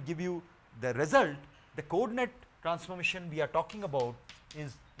let me give you the result. The coordinate transformation we are talking about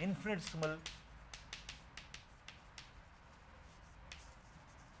is infinitesimal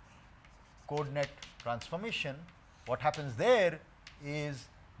coordinate transformation. What happens there is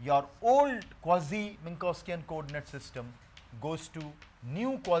your old quasi-Minkowskian coordinate system goes to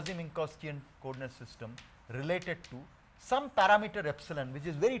new quasi-Minkowskian coordinate system related to some parameter epsilon, which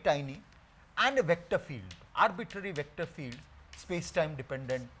is very tiny, and a vector field, arbitrary vector field, space-time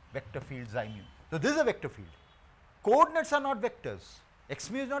dependent vector field xi mu. So this is a vector field. Coordinates are not vectors. X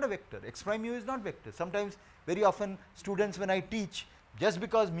mu is not a vector, x prime mu is not vector. Sometimes, very often, students, when I teach, just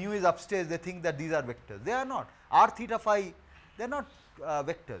because mu is upstairs, they think that these are vectors. They are not. R theta phi, they are not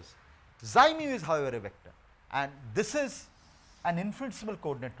vectors. Xi mu is, however, a vector, and this is an infinitesimal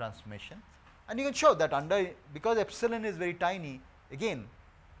coordinate transformation, and you can show that because epsilon is very tiny, again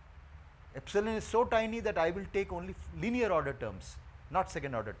epsilon is so tiny that I will take only linear order terms, not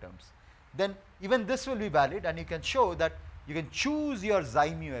second order terms. Then even this will be valid, and you can show that you can choose your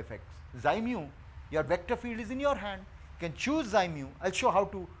xi mu effects. Xi mu, your vector field is in your hand, you can choose xi mu. I will show how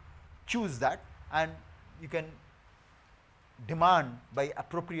to choose that, and you can demand by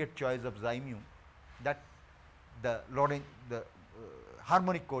appropriate choice of xi mu that the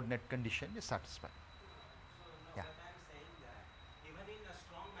harmonic coordinate condition is satisfied. so now Yeah. what I am saying that even in a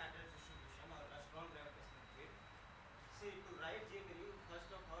strong matter distribution or a strong gravitational field, see, to write G mu, first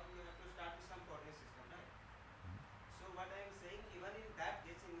of all you have to start with some coordinate system, right? So what I am saying, even in that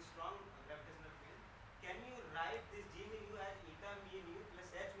case, in strong gravitational field, can you write this G mu as eta mu nu plus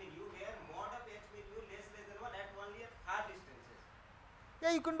h mu nu, where mod of h mu nu less than 1 at only at far distances?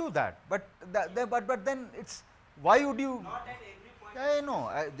 Yeah, you can do that, but but then it's, why would you? Not at every point. Yeah, I know.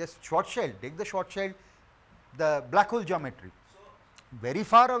 Just Schwarzschild. Take the Schwarzschild, the black hole geometry. So Very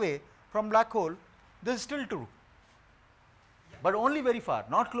far away from black hole, this is still true, but only very far,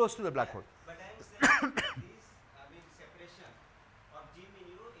 not close to the black hole. but I am saying this, separation of G mu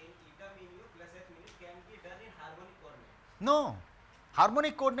nu in eta mu nu plus h mu nu can be done in harmonic coordinates. No,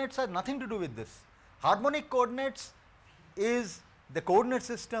 harmonic coordinates have nothing to do with this. Harmonic coordinates is the coordinate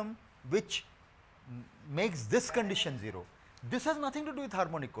system which makes this condition 0. This has nothing to do with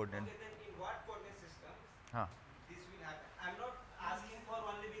harmonic coordinate. Okay, then in what coordinate systems Huh. this will happen? I am not asking for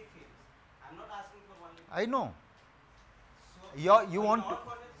only big fields. I am not asking for only. I know. So You in want all to.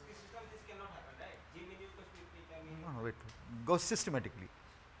 coordinate system this cannot happen, right? G mu nu plus eta mu nu. No, wait, go systematically.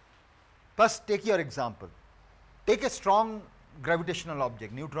 First, take your example. Take a strong gravitational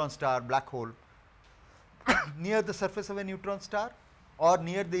object, neutron star, black hole, near the surface of a neutron star or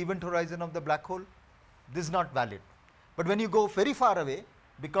near the event horizon of the black hole. This is not valid. But when you go very far away,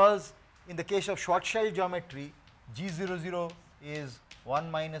 because in the case of Schwarzschild geometry, G00 is 1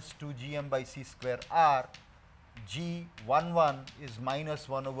 minus 2 gm by c square r, G11 is minus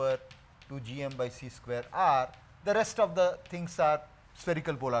 1 over 2 gm by c square r. The rest of the things are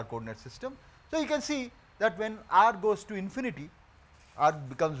spherical polar coordinate system. So you can see that when r goes to infinity, r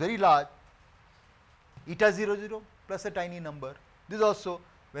becomes very large, eta 00 plus a tiny number. This also,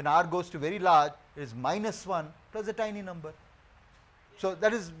 when r goes to very large, is minus 1 plus a tiny number. So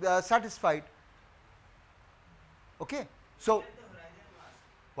that is satisfied. Okay. So Near the horizon you ask.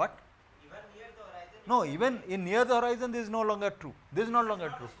 what? Even near the horizon. No, even in near the horizon, this is no longer true. This is no longer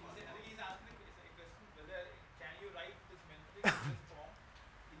true. He is asking the gravitational form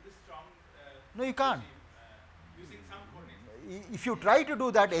in the strong No, you can't. regime, using some coordinates. If you try to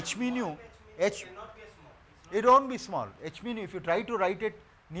do that, h mu nu, h cannot be a small. It's it won't be small. H mu nu, if you try to write it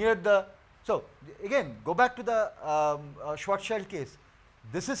near the, so again go back to the Schwarzschild case.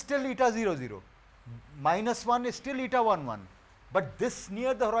 This is still eta 0 0, minus 1 is still eta 1 1, but this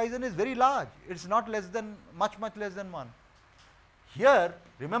near the horizon is very large. It is not less than, much less than 1. Here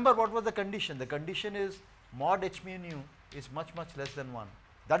remember what was the condition? The condition is mod h mu nu is much less than 1.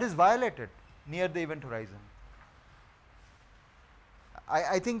 That is violated near the event horizon.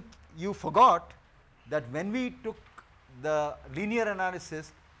 I think you forgot that when we took the linear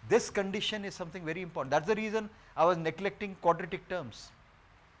analysis, this condition is something very important. That is the reason I was neglecting quadratic terms.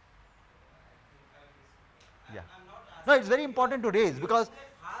 Yeah. No, it is very important to raise, because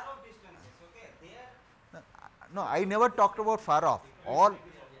far off distances, okay? They are no, I never talked about far off. All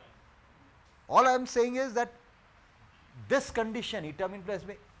I am saying is that this condition eta min plus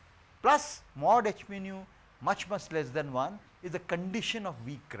b plus mod h mu nu much less than 1 is a condition of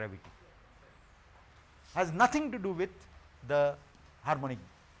weak gravity. Has nothing to do with the harmonic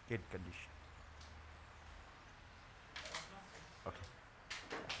gate condition.